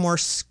did a more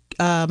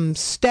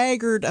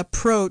staggered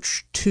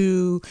approach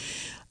to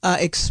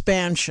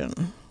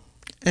expansion.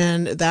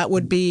 And that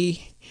would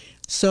be,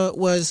 so it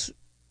was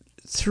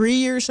 3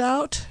 years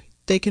out,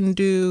 they can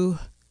do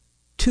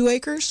 2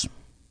 acres?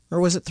 Or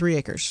was it 3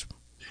 acres?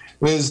 It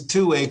was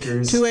 2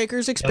 acres. 2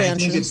 acres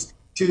expansion. I think it's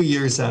 2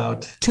 years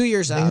out. 2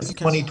 years I think out. it's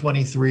Okay.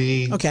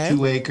 2023, Okay.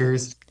 2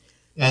 acres.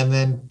 And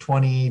then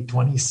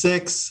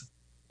 2026,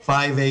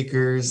 5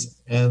 acres.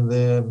 And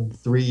then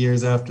 3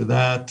 years after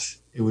that,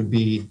 it would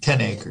be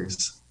 10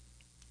 acres.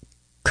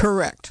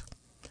 Correct.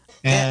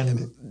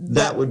 And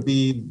that would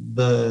be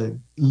the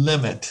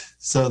limit.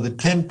 So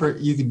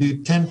you could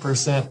do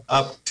 10%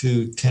 up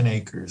to 10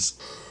 acres.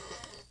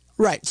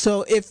 Right.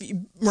 So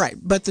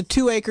but the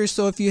 2 acres.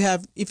 So if you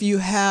have,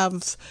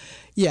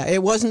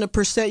 it wasn't a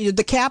percent.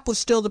 The cap was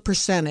still the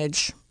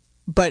percentage,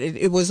 but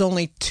it was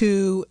only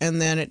 2,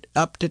 and then it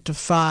upped it to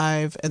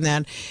 5, and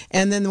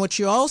then what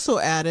you also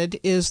added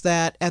is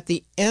that at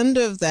the end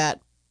of that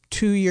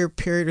 2-year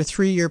period or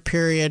 3-year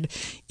period,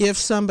 if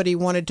somebody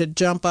wanted to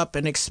jump up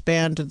and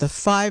expand to the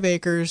 5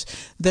 acres,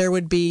 there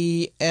would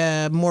be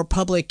more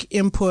public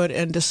input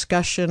and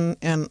discussion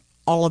and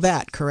all of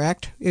that.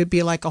 Correct? It'd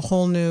be like a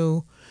whole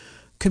new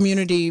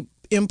community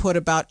input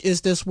about,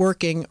 is this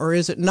working or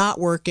is it not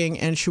working,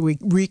 and should we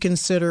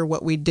reconsider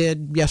what we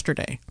did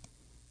yesterday?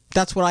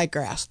 That's what I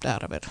grasped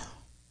out of it.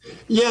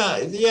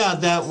 Yeah,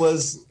 that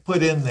was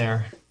put in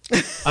there.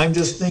 I'm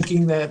just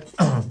thinking that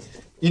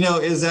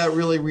is that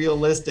really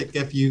realistic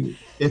if you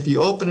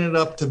open it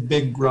up to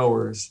big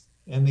growers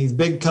and these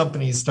big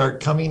companies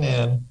start coming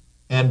in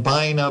and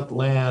buying up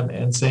land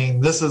and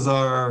saying this is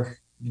our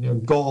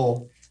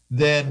goal,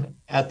 then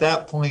at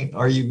that point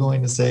are you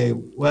going to say,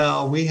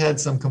 well, we had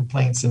some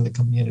complaints in the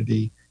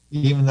community,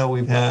 even though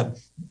we've had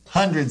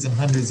hundreds and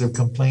hundreds of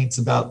complaints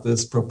about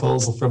this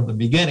proposal from the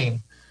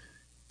beginning?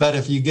 But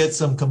if you get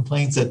some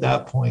complaints at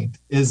that point,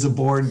 is the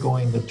board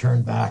going to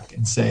turn back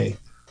and say,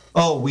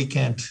 oh, we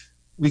can't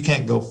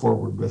go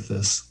forward with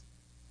this?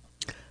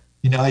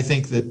 I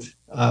think that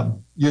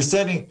you're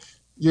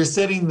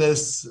setting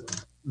this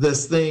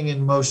thing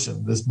in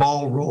motion, this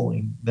ball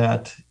rolling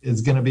that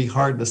is going to be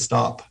hard to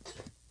stop.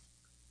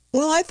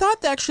 Well, I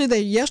thought actually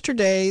that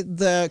yesterday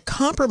the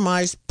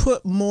compromise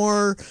put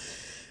more,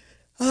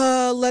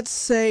 let's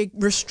say,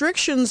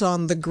 restrictions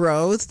on the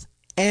growth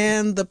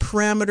and the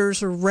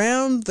parameters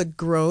around the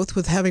growth,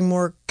 with having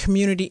more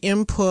community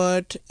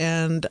input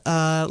and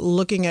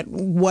looking at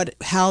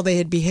how they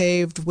had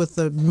behaved with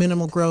the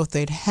minimal growth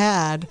they'd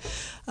had.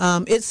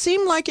 It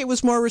seemed like it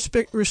was more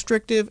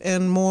restrictive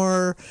and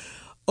more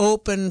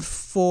open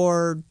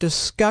for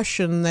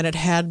discussion than it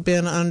had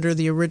been under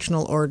the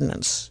original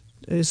ordinance.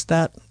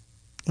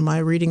 Am I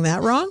reading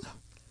that wrong?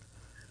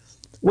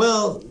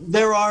 Well,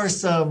 there are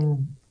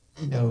some,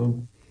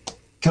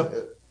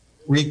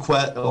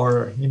 request,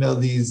 or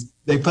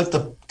they put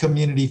the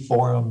community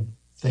forum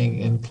thing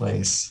in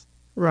place,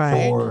 right,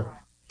 for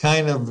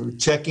kind of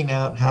checking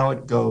out how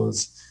it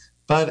goes.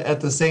 But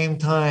at the same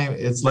time,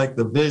 it's like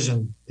the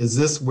vision: is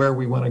this where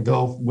we want to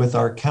go with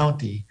our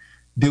county?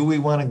 Do we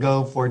want to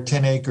go for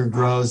 10-acre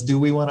grows? Do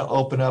we want to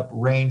open up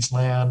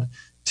rangeland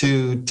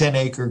to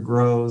 10-acre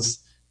grows?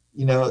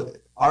 What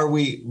are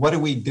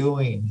we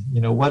doing?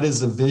 What is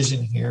the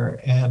vision here?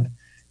 And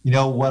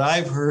what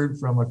I've heard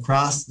from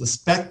across the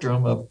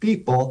spectrum of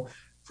people,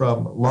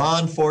 from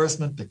law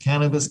enforcement to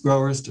cannabis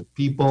growers to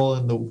people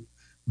in the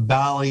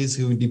valleys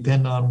who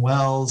depend on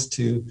wells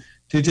to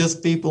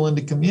just people in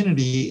the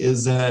community,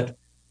 is that,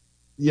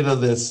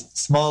 this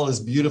small is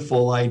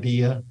beautiful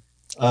idea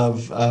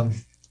of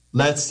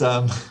let's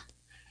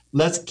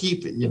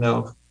keep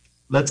it,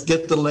 let's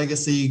get the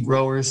legacy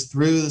growers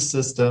through the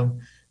system.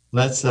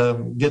 Let's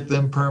get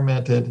them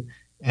permitted.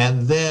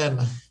 And then,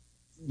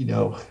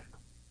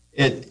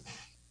 it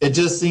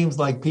just seems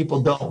like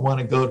people don't want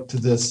to go to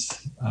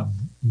this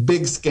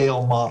big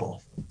scale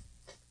model.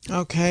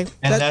 Okay.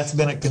 And that's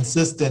been a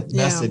consistent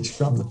message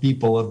from the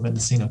people of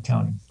Mendocino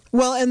County.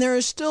 Well, and there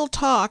is still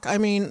talk. I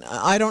mean,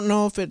 I don't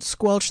know if it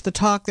squelched the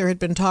talk. There had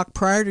been talk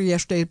prior to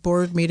yesterday's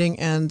board meeting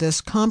and this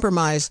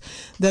compromise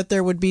that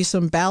there would be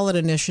some ballot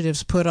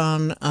initiatives put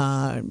on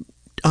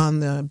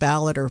the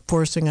ballot, or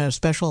forcing a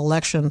special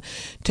election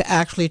to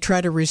actually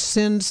try to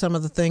rescind some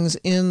of the things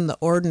in the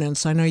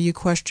ordinance. I know you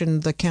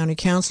questioned the county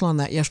council on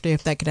that yesterday,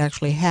 if that could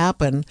actually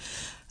happen.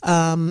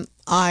 I'm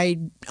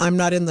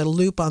not in the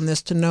loop on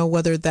this to know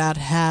whether that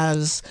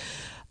has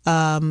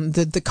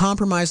the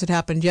compromise that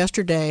happened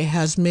yesterday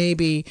has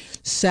maybe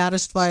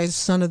satisfied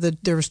some of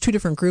there was two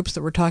different groups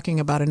that were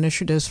talking about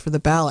initiatives for the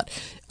ballot.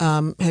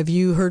 Have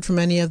you heard from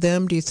any of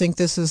them? Do you think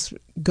this is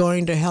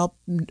going to help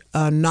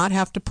not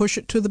have to push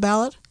it to the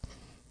ballot?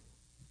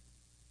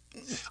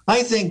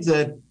 I think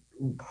that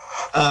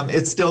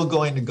it's still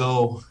going to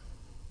go,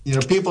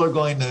 people are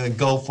going to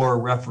go for a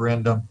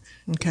referendum.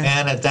 Okay.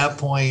 And at that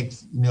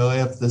point,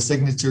 if the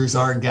signatures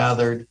are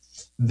gathered,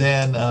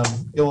 then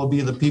it will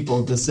be the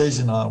people's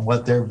decision on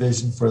what their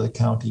vision for the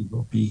county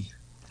will be.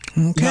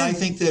 Okay. I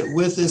think that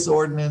with this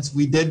ordinance,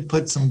 we did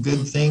put some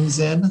good things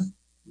in,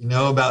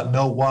 about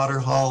no water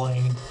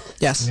hauling.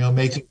 Yes.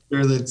 Making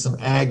sure that some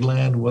ag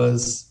land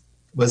was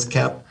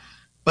kept.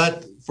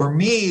 But for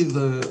me,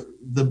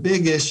 the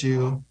big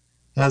issue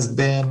has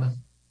been,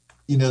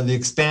 the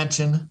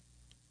expansion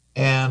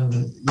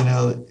and,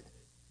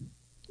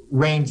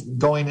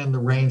 going into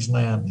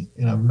rangeland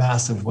in a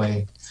massive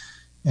way.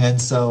 And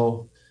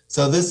so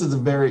this is a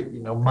very,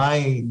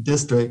 my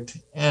district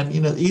and,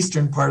 the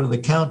eastern part of the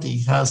county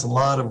has a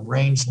lot of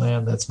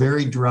rangeland that's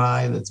very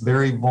dry, that's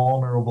very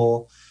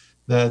vulnerable,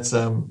 that's,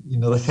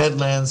 the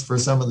headlands for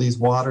some of these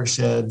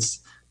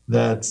watersheds,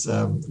 that's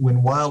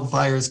when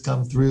wildfires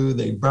come through,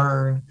 they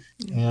burn,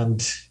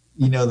 and,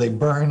 they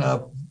burn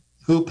up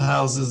hoop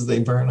houses, they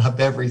burn up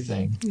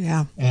everything.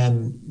 Yeah.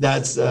 And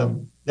that's,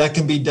 that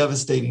can be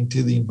devastating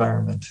to the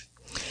environment.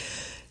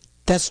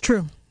 That's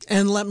true.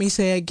 And let me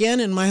say again,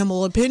 in my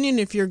humble opinion,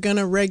 if you're going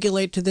to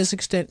regulate to this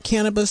extent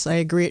cannabis, I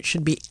agree it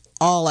should be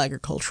all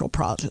agricultural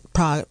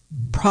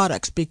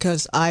products,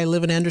 because I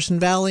live in Anderson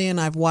Valley and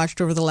I've watched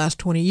over the last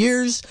 20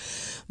 years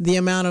the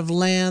amount of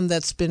land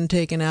that's been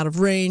taken out of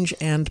range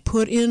and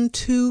put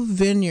into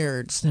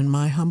vineyards, in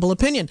my humble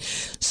opinion.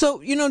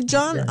 So,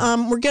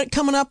 John, we're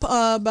coming up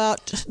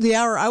about the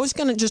hour. I was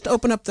going to just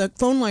open up the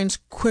phone lines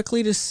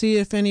quickly to see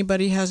if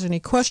anybody has any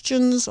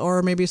questions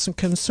or maybe some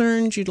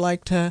concerns you'd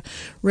like to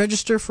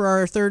register for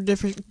our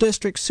 3rd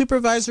District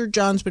Supervisor.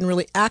 John's been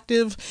really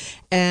active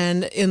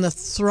and in the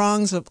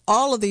throngs of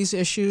all of these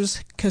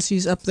issues because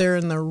he's up there there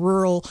in the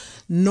rural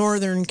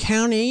northern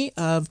county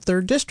of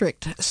 3rd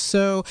District.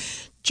 So,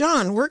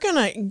 John, we're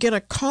going to get a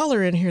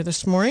caller in here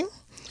this morning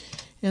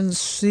and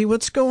see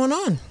what's going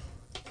on.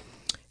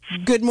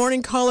 Good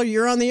morning, caller.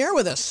 You're on the air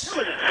with us.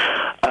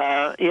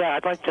 Yeah,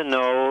 I'd like to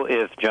know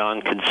if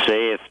John could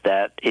say if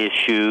that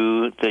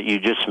issue that you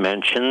just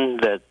mentioned,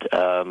 that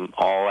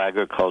all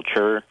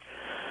agriculture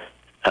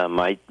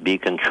might be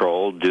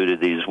controlled due to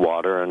these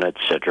water and et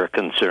cetera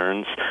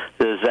concerns,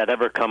 does that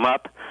ever come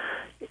up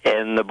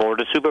in the Board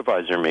of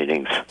Supervisor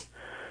meetings?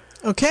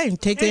 Okay,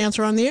 take the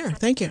answer on the air.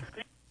 Thank you.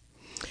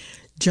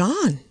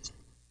 John,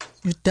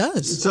 it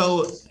does.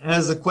 So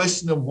has the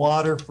question of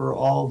water for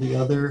all the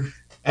other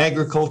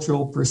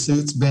agricultural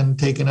pursuits been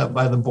taken up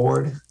by the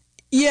board?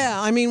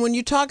 Yeah, I mean, when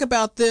you talk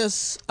about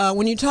this,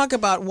 when you talk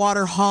about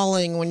water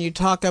hauling, when you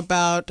talk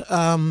about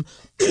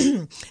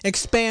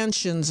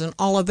expansions and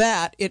all of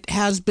that, it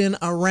has been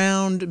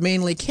around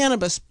mainly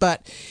cannabis,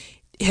 but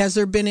has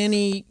there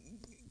been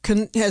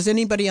has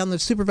anybody on the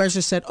supervisor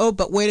said, oh,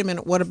 but wait a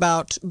minute, what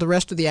about the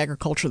rest of the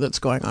agriculture that's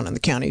going on in the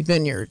county,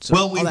 vineyards?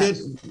 Well, we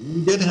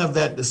did have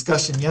that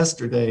discussion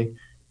yesterday,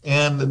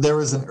 and there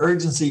was an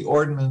urgency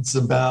ordinance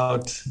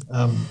about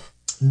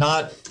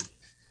not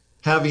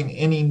having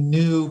any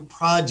new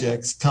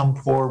projects come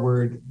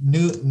forward,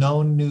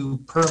 no new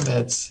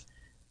permits,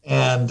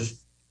 and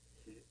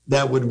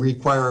that would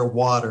require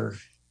water,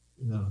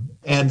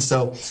 And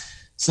so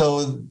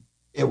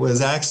it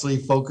was actually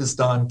focused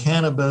on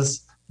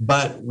cannabis,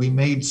 but we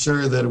made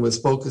sure that it was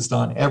focused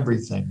on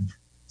everything.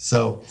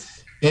 So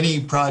any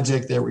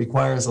project that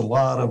requires a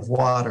lot of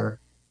water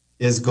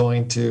is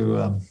going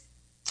to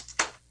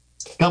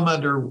come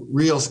under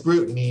real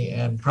scrutiny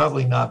and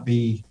probably not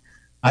be.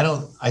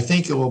 I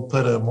think it will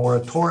put a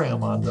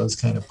moratorium on those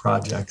kind of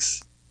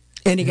projects.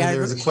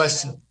 There's a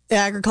question.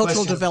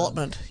 Agricultural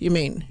development, you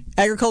mean?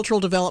 Agricultural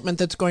development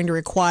that's going to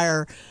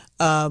require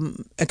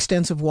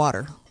extensive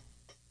water.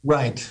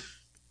 Right.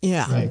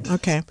 Yeah. Right.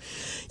 Okay.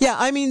 Yeah,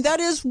 I mean, that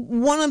is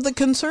one of the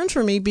concerns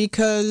for me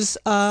because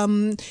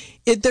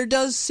there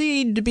does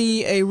seem to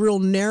be a real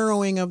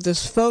narrowing of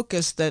this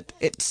focus that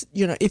it's,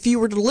 if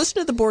you were to listen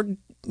to the board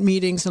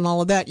meetings and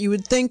all of that, you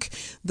would think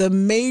the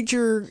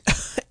major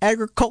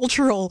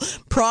agricultural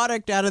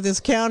product out of this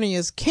county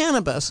is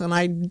cannabis, and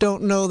I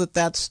don't know that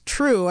that's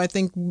true. I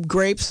think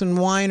grapes and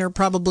wine are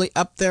probably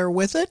up there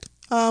with it,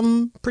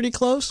 pretty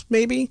close,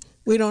 maybe.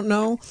 We don't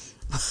know.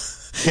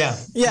 Yeah.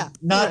 Yeah.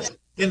 Not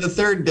in the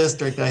 3rd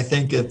District. I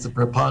think it's a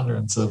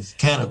preponderance of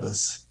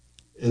cannabis.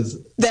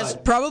 That's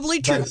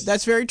probably true.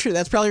 That's very true.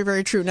 That's probably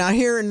very true. Now,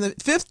 here in the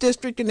 5th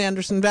District in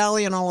Anderson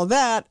Valley and all of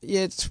that,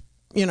 it's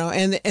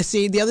and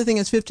see, the other thing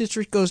is 5th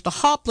District goes to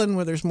Hopland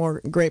where there's more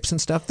grapes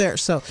and stuff there.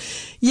 So,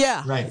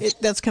 yeah, right.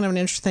 That's kind of an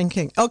interesting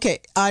thing.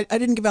 Okay, I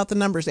didn't give out the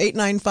numbers.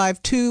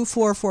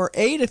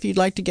 895-2448 if you'd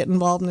like to get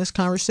involved in this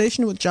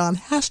conversation with John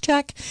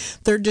Haschak,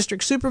 3rd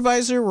District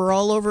Supervisor. We're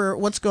all over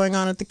what's going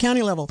on at the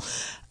county level.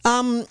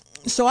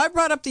 So I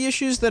brought up the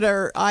issues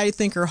that I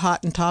think are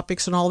hot and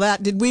topics and all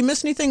that. Did we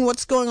miss anything?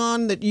 What's going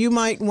on that you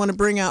might want to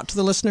bring out to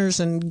the listeners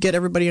and get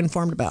everybody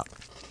informed about?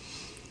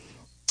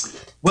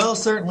 Well,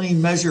 certainly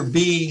Measure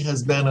B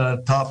has been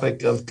a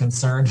topic of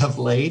concern of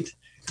late.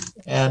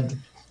 And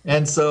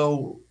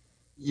so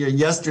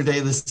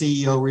yesterday, the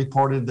CEO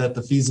reported that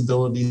the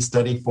feasibility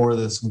study for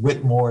this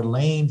Whitmore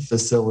Lane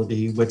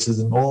facility, which is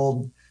an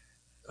old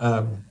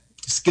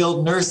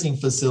skilled nursing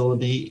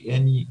facility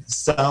in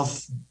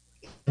south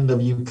end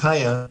of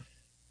Ukiah,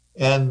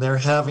 and they're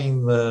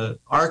having the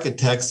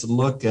architects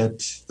look at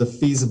the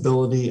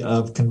feasibility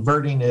of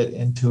converting it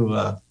into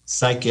a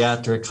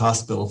psychiatric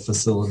hospital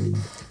facility.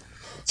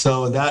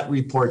 So that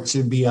report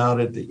should be out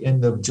at the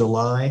end of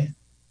July.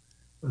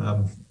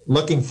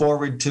 Looking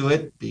forward to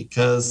it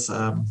because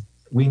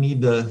we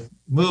need to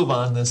move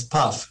on this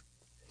PUF.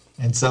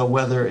 And so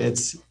whether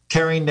it's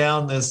tearing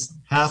down this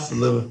half of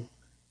the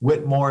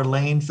Whitmore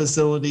Lane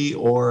facility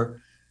or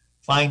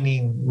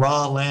finding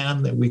raw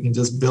land that we can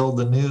just build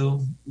anew,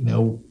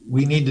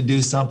 we need to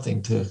do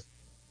something to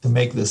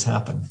make this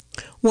happen.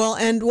 Well,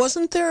 and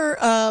wasn't there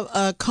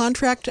a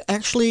contract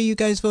actually you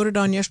guys voted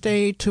on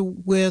yesterday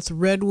with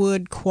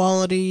Redwood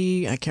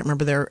Quality, I can't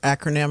remember their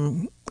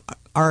acronym,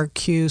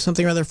 RQ,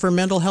 something or other, for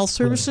mental health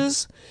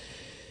services?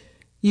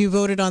 You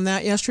voted on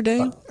that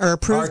yesterday or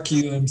approved?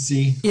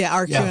 RQMC. Yeah,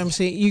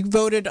 RQMC. Yeah. You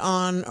voted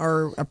on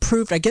or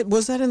approved,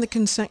 was that in the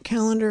consent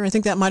calendar? I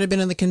think that might have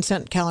been in the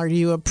consent calendar.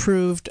 You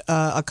approved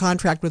a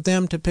contract with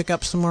them to pick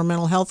up some more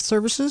mental health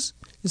services.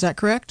 Is that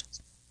correct?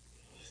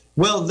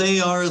 Well, they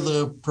are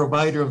the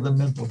provider of the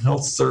mental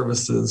health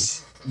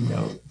services,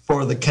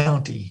 for the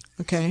county.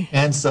 Okay.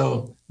 And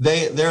so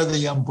they're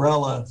the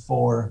umbrella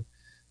for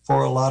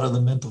a lot of the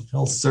mental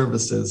health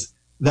services.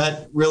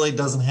 That really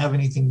doesn't have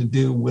anything to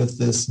do with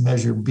this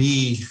Measure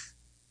B,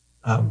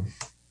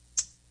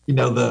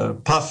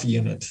 the PUF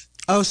unit.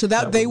 Oh, so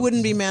that they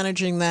wouldn't be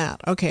managing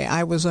that. Okay,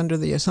 I was under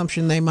the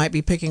assumption they might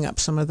be picking up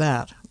some of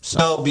that. So.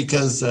 No,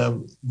 because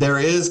there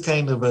is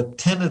kind of a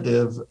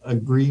tentative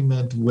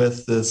agreement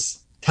with this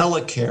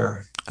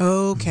Telecare.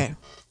 Okay.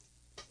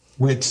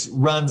 Which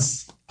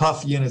runs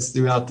PUF units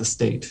throughout the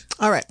state.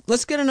 All right,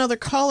 let's get another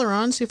caller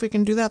on, see if we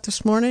can do that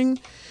this morning.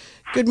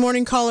 Good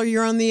morning, caller.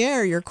 You're on the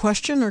air. Your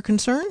question or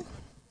concern?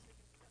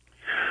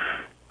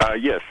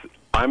 Yes.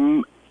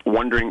 I'm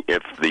wondering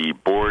if the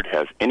board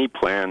has any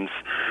plans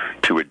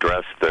to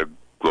address the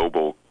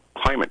global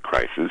climate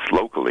crisis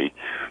locally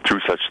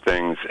through such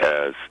things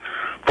as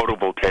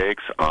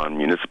photovoltaics on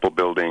municipal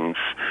buildings,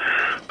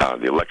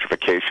 the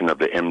electrification of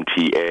the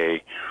MTA,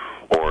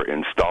 or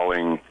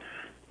installing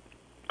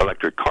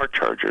electric car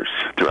chargers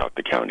throughout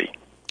the county.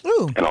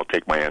 Ooh. And I'll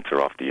take my answer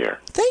off the air.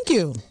 Thank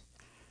you.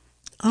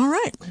 All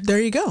right,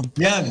 there you go.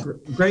 Yeah,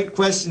 great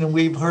question, and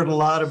we've heard a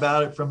lot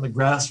about it from the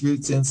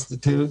Grassroots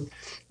Institute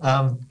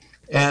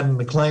and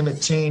the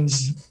Climate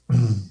Change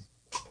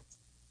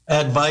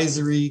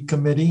Advisory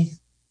Committee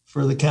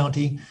for the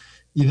county.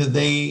 You know,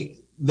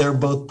 they're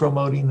both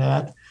promoting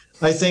that.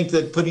 I think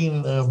that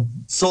putting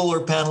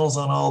solar panels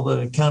on all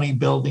the county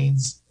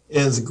buildings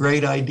is a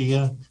great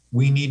idea.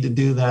 We need to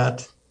do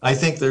that. I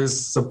think there's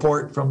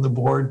support from the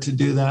board to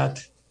do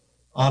that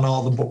on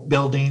all the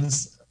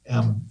buildings.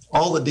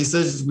 All the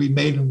decisions we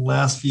made in the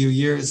last few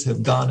years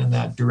have gone in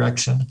that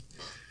direction.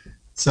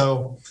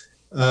 So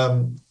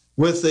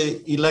with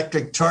the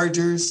electric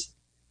chargers,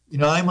 you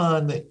know, I'm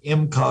on the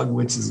MCOG,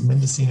 which is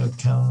Mendocino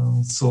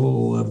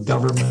Council of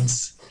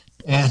Governments,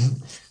 and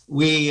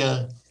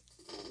we're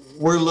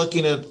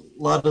looking at a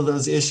lot of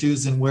those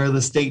issues and where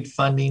the state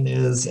funding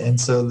is. And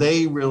so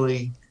they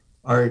really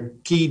are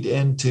keyed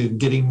into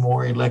getting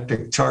more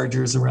electric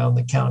chargers around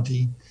the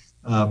county.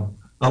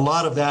 A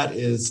lot of that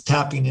is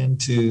tapping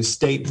into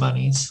state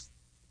monies.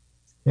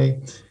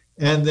 Okay.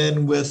 And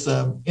then with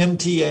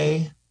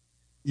MTA,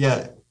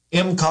 yeah,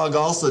 MCOG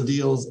also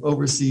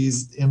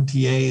oversees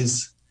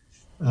MTA's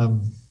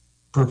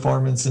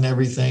performance and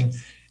everything.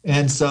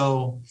 And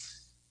so,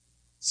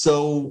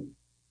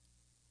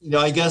 you know,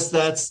 I guess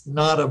that's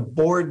not a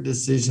board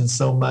decision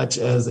so much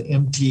as an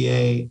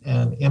MTA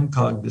and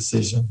MCOG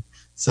decision.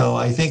 So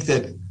I think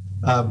that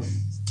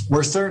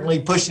we're certainly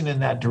pushing in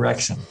that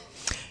direction.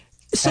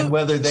 And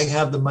whether they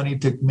have the money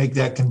to make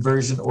that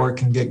conversion or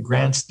can get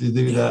grants to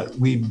do that,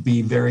 we'd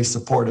be very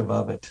supportive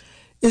of it.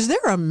 Is there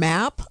a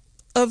map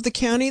of the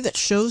county that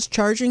shows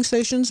charging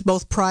stations,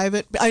 both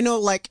private? I know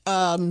like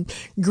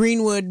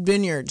Greenwood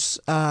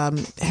Vineyards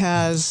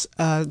has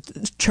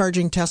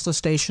charging Tesla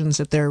stations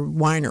at their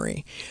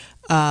winery.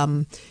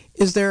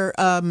 Is there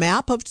a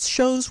map that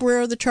shows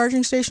where the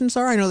charging stations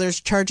are? I know there's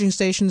charging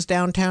stations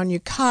downtown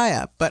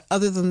Ukiah, but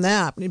other than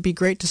that, it'd be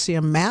great to see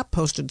a map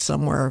posted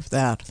somewhere of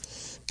that.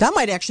 That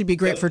might actually be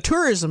great for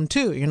tourism,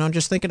 too, you know,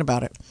 just thinking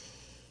about it.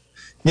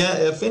 Yeah,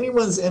 if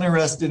anyone's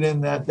interested in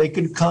that, they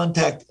could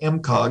contact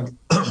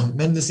MCOG,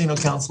 Mendocino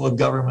Council of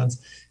Governments,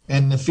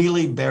 and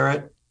Nephili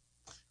Barrett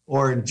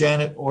or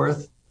Janet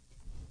Orth,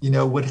 you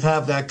know, would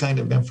have that kind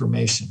of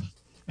information.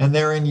 And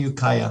they're in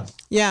Ukiah.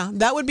 Yeah,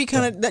 that would be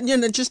kind of, you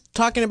know, just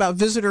talking about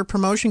visitor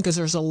promotion,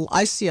 because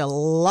I see a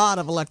lot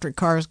of electric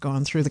cars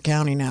going through the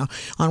county now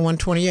on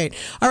 128.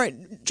 All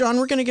right, John,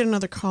 we're going to get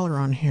another caller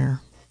on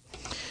here.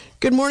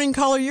 Good morning,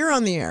 caller. You're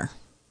on the air.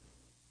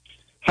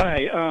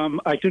 Hi.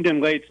 I tuned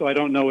in late, so I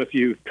don't know if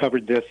you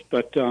covered this,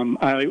 but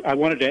I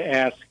wanted to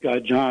ask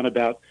John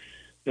about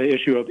the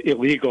issue of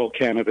illegal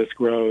cannabis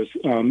grows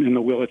in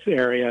the Willits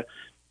area.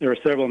 There are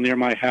several near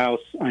my house.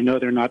 I know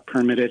they're not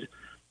permitted,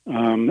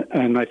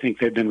 and I think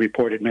they've been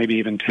reported maybe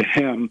even to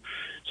him.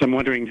 So I'm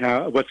wondering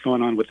what's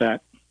going on with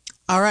that.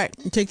 All right.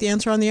 Take the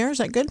answer on the air. Is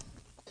that good?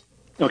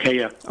 Okay,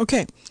 yeah.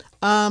 Okay.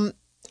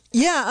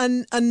 Yeah,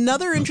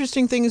 another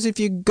interesting thing is if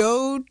you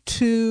go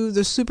to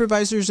the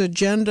supervisor's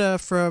agenda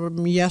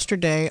from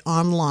yesterday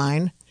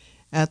online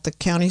at the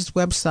county's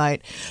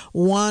website,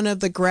 one of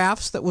the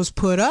graphs that was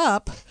put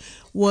up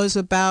was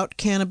about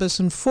cannabis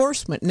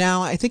enforcement.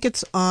 Now, I think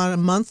it's on a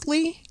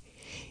monthly.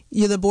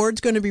 The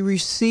board's going to be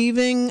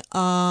receiving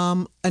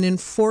an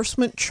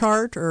enforcement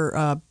chart or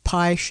a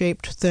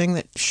pie-shaped thing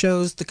that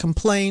shows the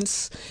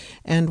complaints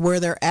and where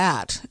they're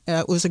at.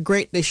 It was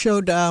they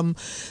showed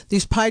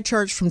these pie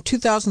charts from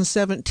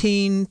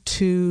 2017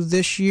 to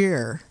this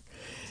year.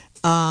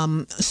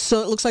 So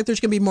it looks like there's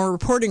going to be more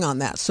reporting on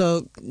that.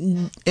 So,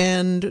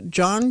 and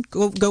John,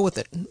 go with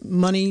it.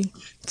 Money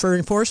for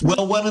enforcement?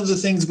 Well, one of the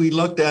things we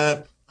looked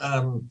at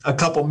a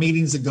couple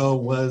meetings ago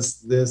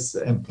was this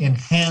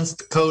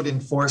enhanced code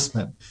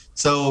enforcement.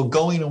 So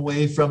going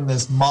away from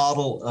this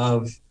model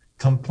of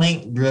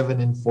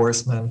complaint-driven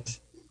enforcement,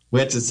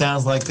 which it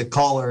sounds like the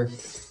caller,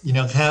 you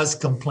know, has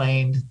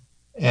complained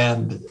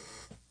and,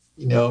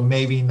 you know,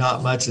 maybe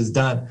not much is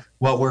done.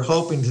 What we're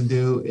hoping to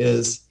do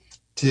is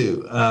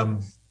to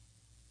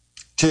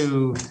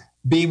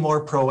be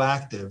more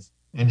proactive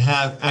and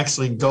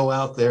actually go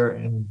out there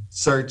and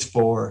search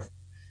for,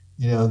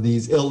 you know,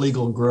 these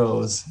illegal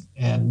grows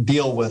and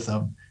deal with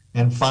them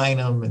and fine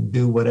them and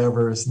do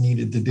whatever is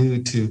needed to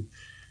do to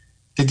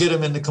get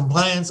them into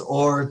compliance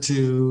or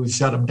to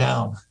shut them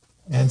down.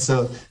 And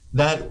so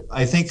that,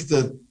 I think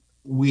that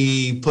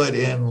we put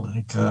in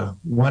like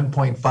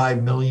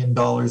 $1.5 million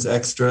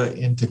extra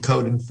into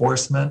code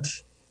enforcement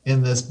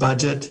in this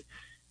budget.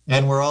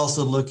 And we're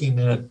also looking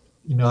at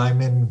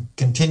I'm in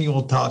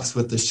continual talks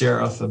with the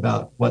sheriff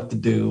about what to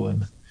do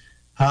and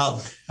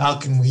how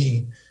can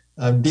we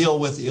deal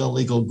with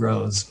illegal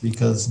grows,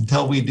 because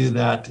until we do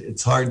that,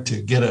 it's hard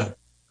to get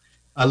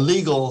a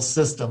legal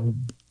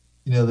system,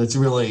 that's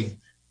really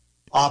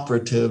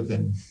operative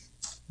and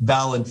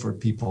valid for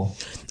people.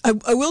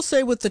 I will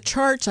say with the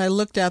charts, I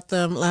looked at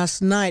them last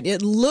night.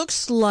 It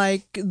looks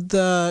like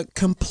the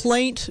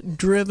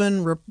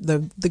complaint-driven,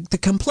 the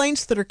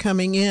complaints that are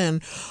coming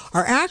in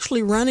are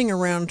actually running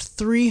around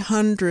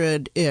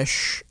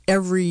 300-ish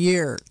every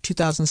year,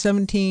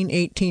 2017,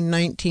 18,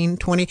 19,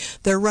 20.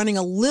 They're running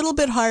a little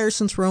bit higher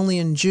since we're only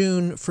in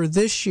June for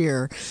this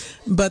year,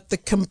 but the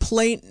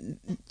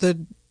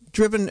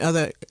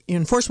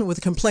enforcement with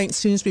a complaint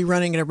seems to be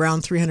running at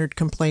around 300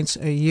 complaints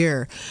a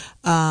year.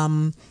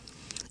 And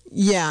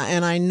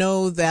I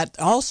know that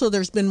also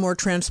there's been more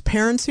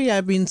transparency.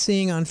 I've been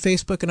seeing on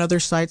Facebook and other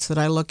sites that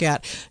I look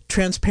at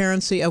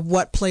transparency of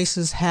what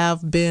places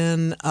have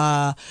been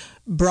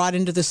brought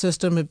into the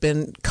system, have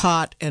been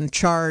caught and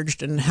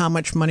charged, and how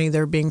much money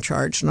they're being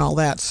charged and all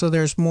that. So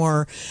there's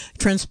more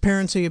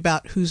transparency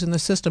about who's in the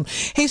system.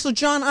 Hey, so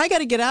John, I got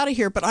to get out of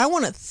here, but I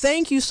want to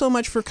thank you so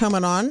much for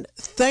coming on.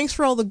 Thanks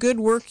for all the good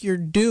work you're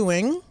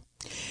doing.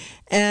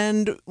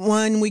 And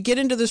when we get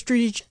into the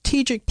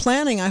strategic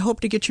planning, I hope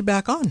to get you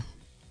back on.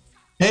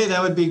 Hey,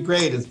 that would be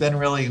great. It's been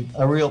really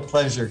a real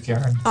pleasure,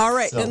 Karen. All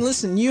right. And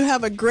listen, you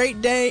have a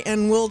great day,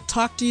 and we'll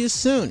talk to you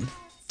soon.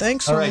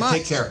 Thanks so much.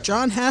 Take care.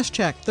 John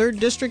Haschak, 3rd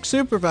District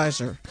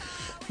Supervisor.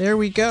 There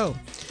we go.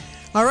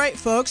 All right,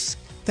 folks.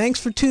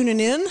 Thanks for tuning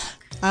in.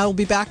 I'll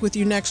be back with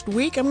you next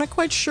week. I'm not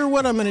quite sure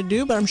what I'm going to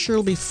do, but I'm sure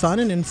it'll be fun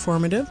and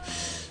informative.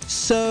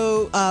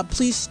 So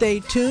please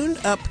stay tuned.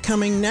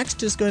 Upcoming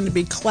next is going to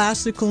be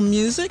classical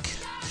music.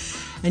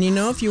 And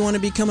if you want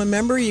to become a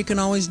member, you can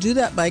always do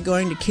that by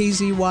going to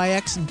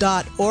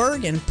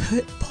kzyx.org and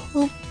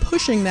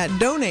pushing that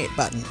donate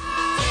button.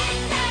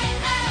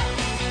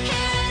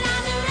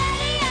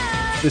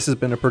 This has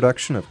been a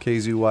production of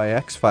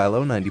KZYX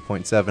Philo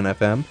 90.7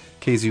 FM,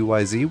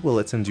 KZYZ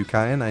Willits and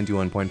Ukiah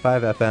 91.5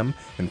 FM,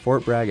 and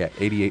Fort Bragg at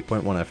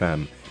 88.1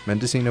 FM.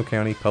 Mendocino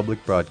County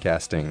Public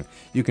Broadcasting.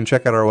 You can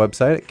check out our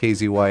website at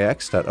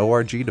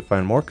kzyx.org to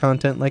find more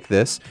content like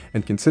this,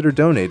 and consider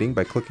donating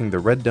by clicking the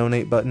red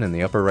donate button in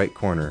the upper right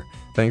corner.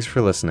 Thanks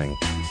for listening.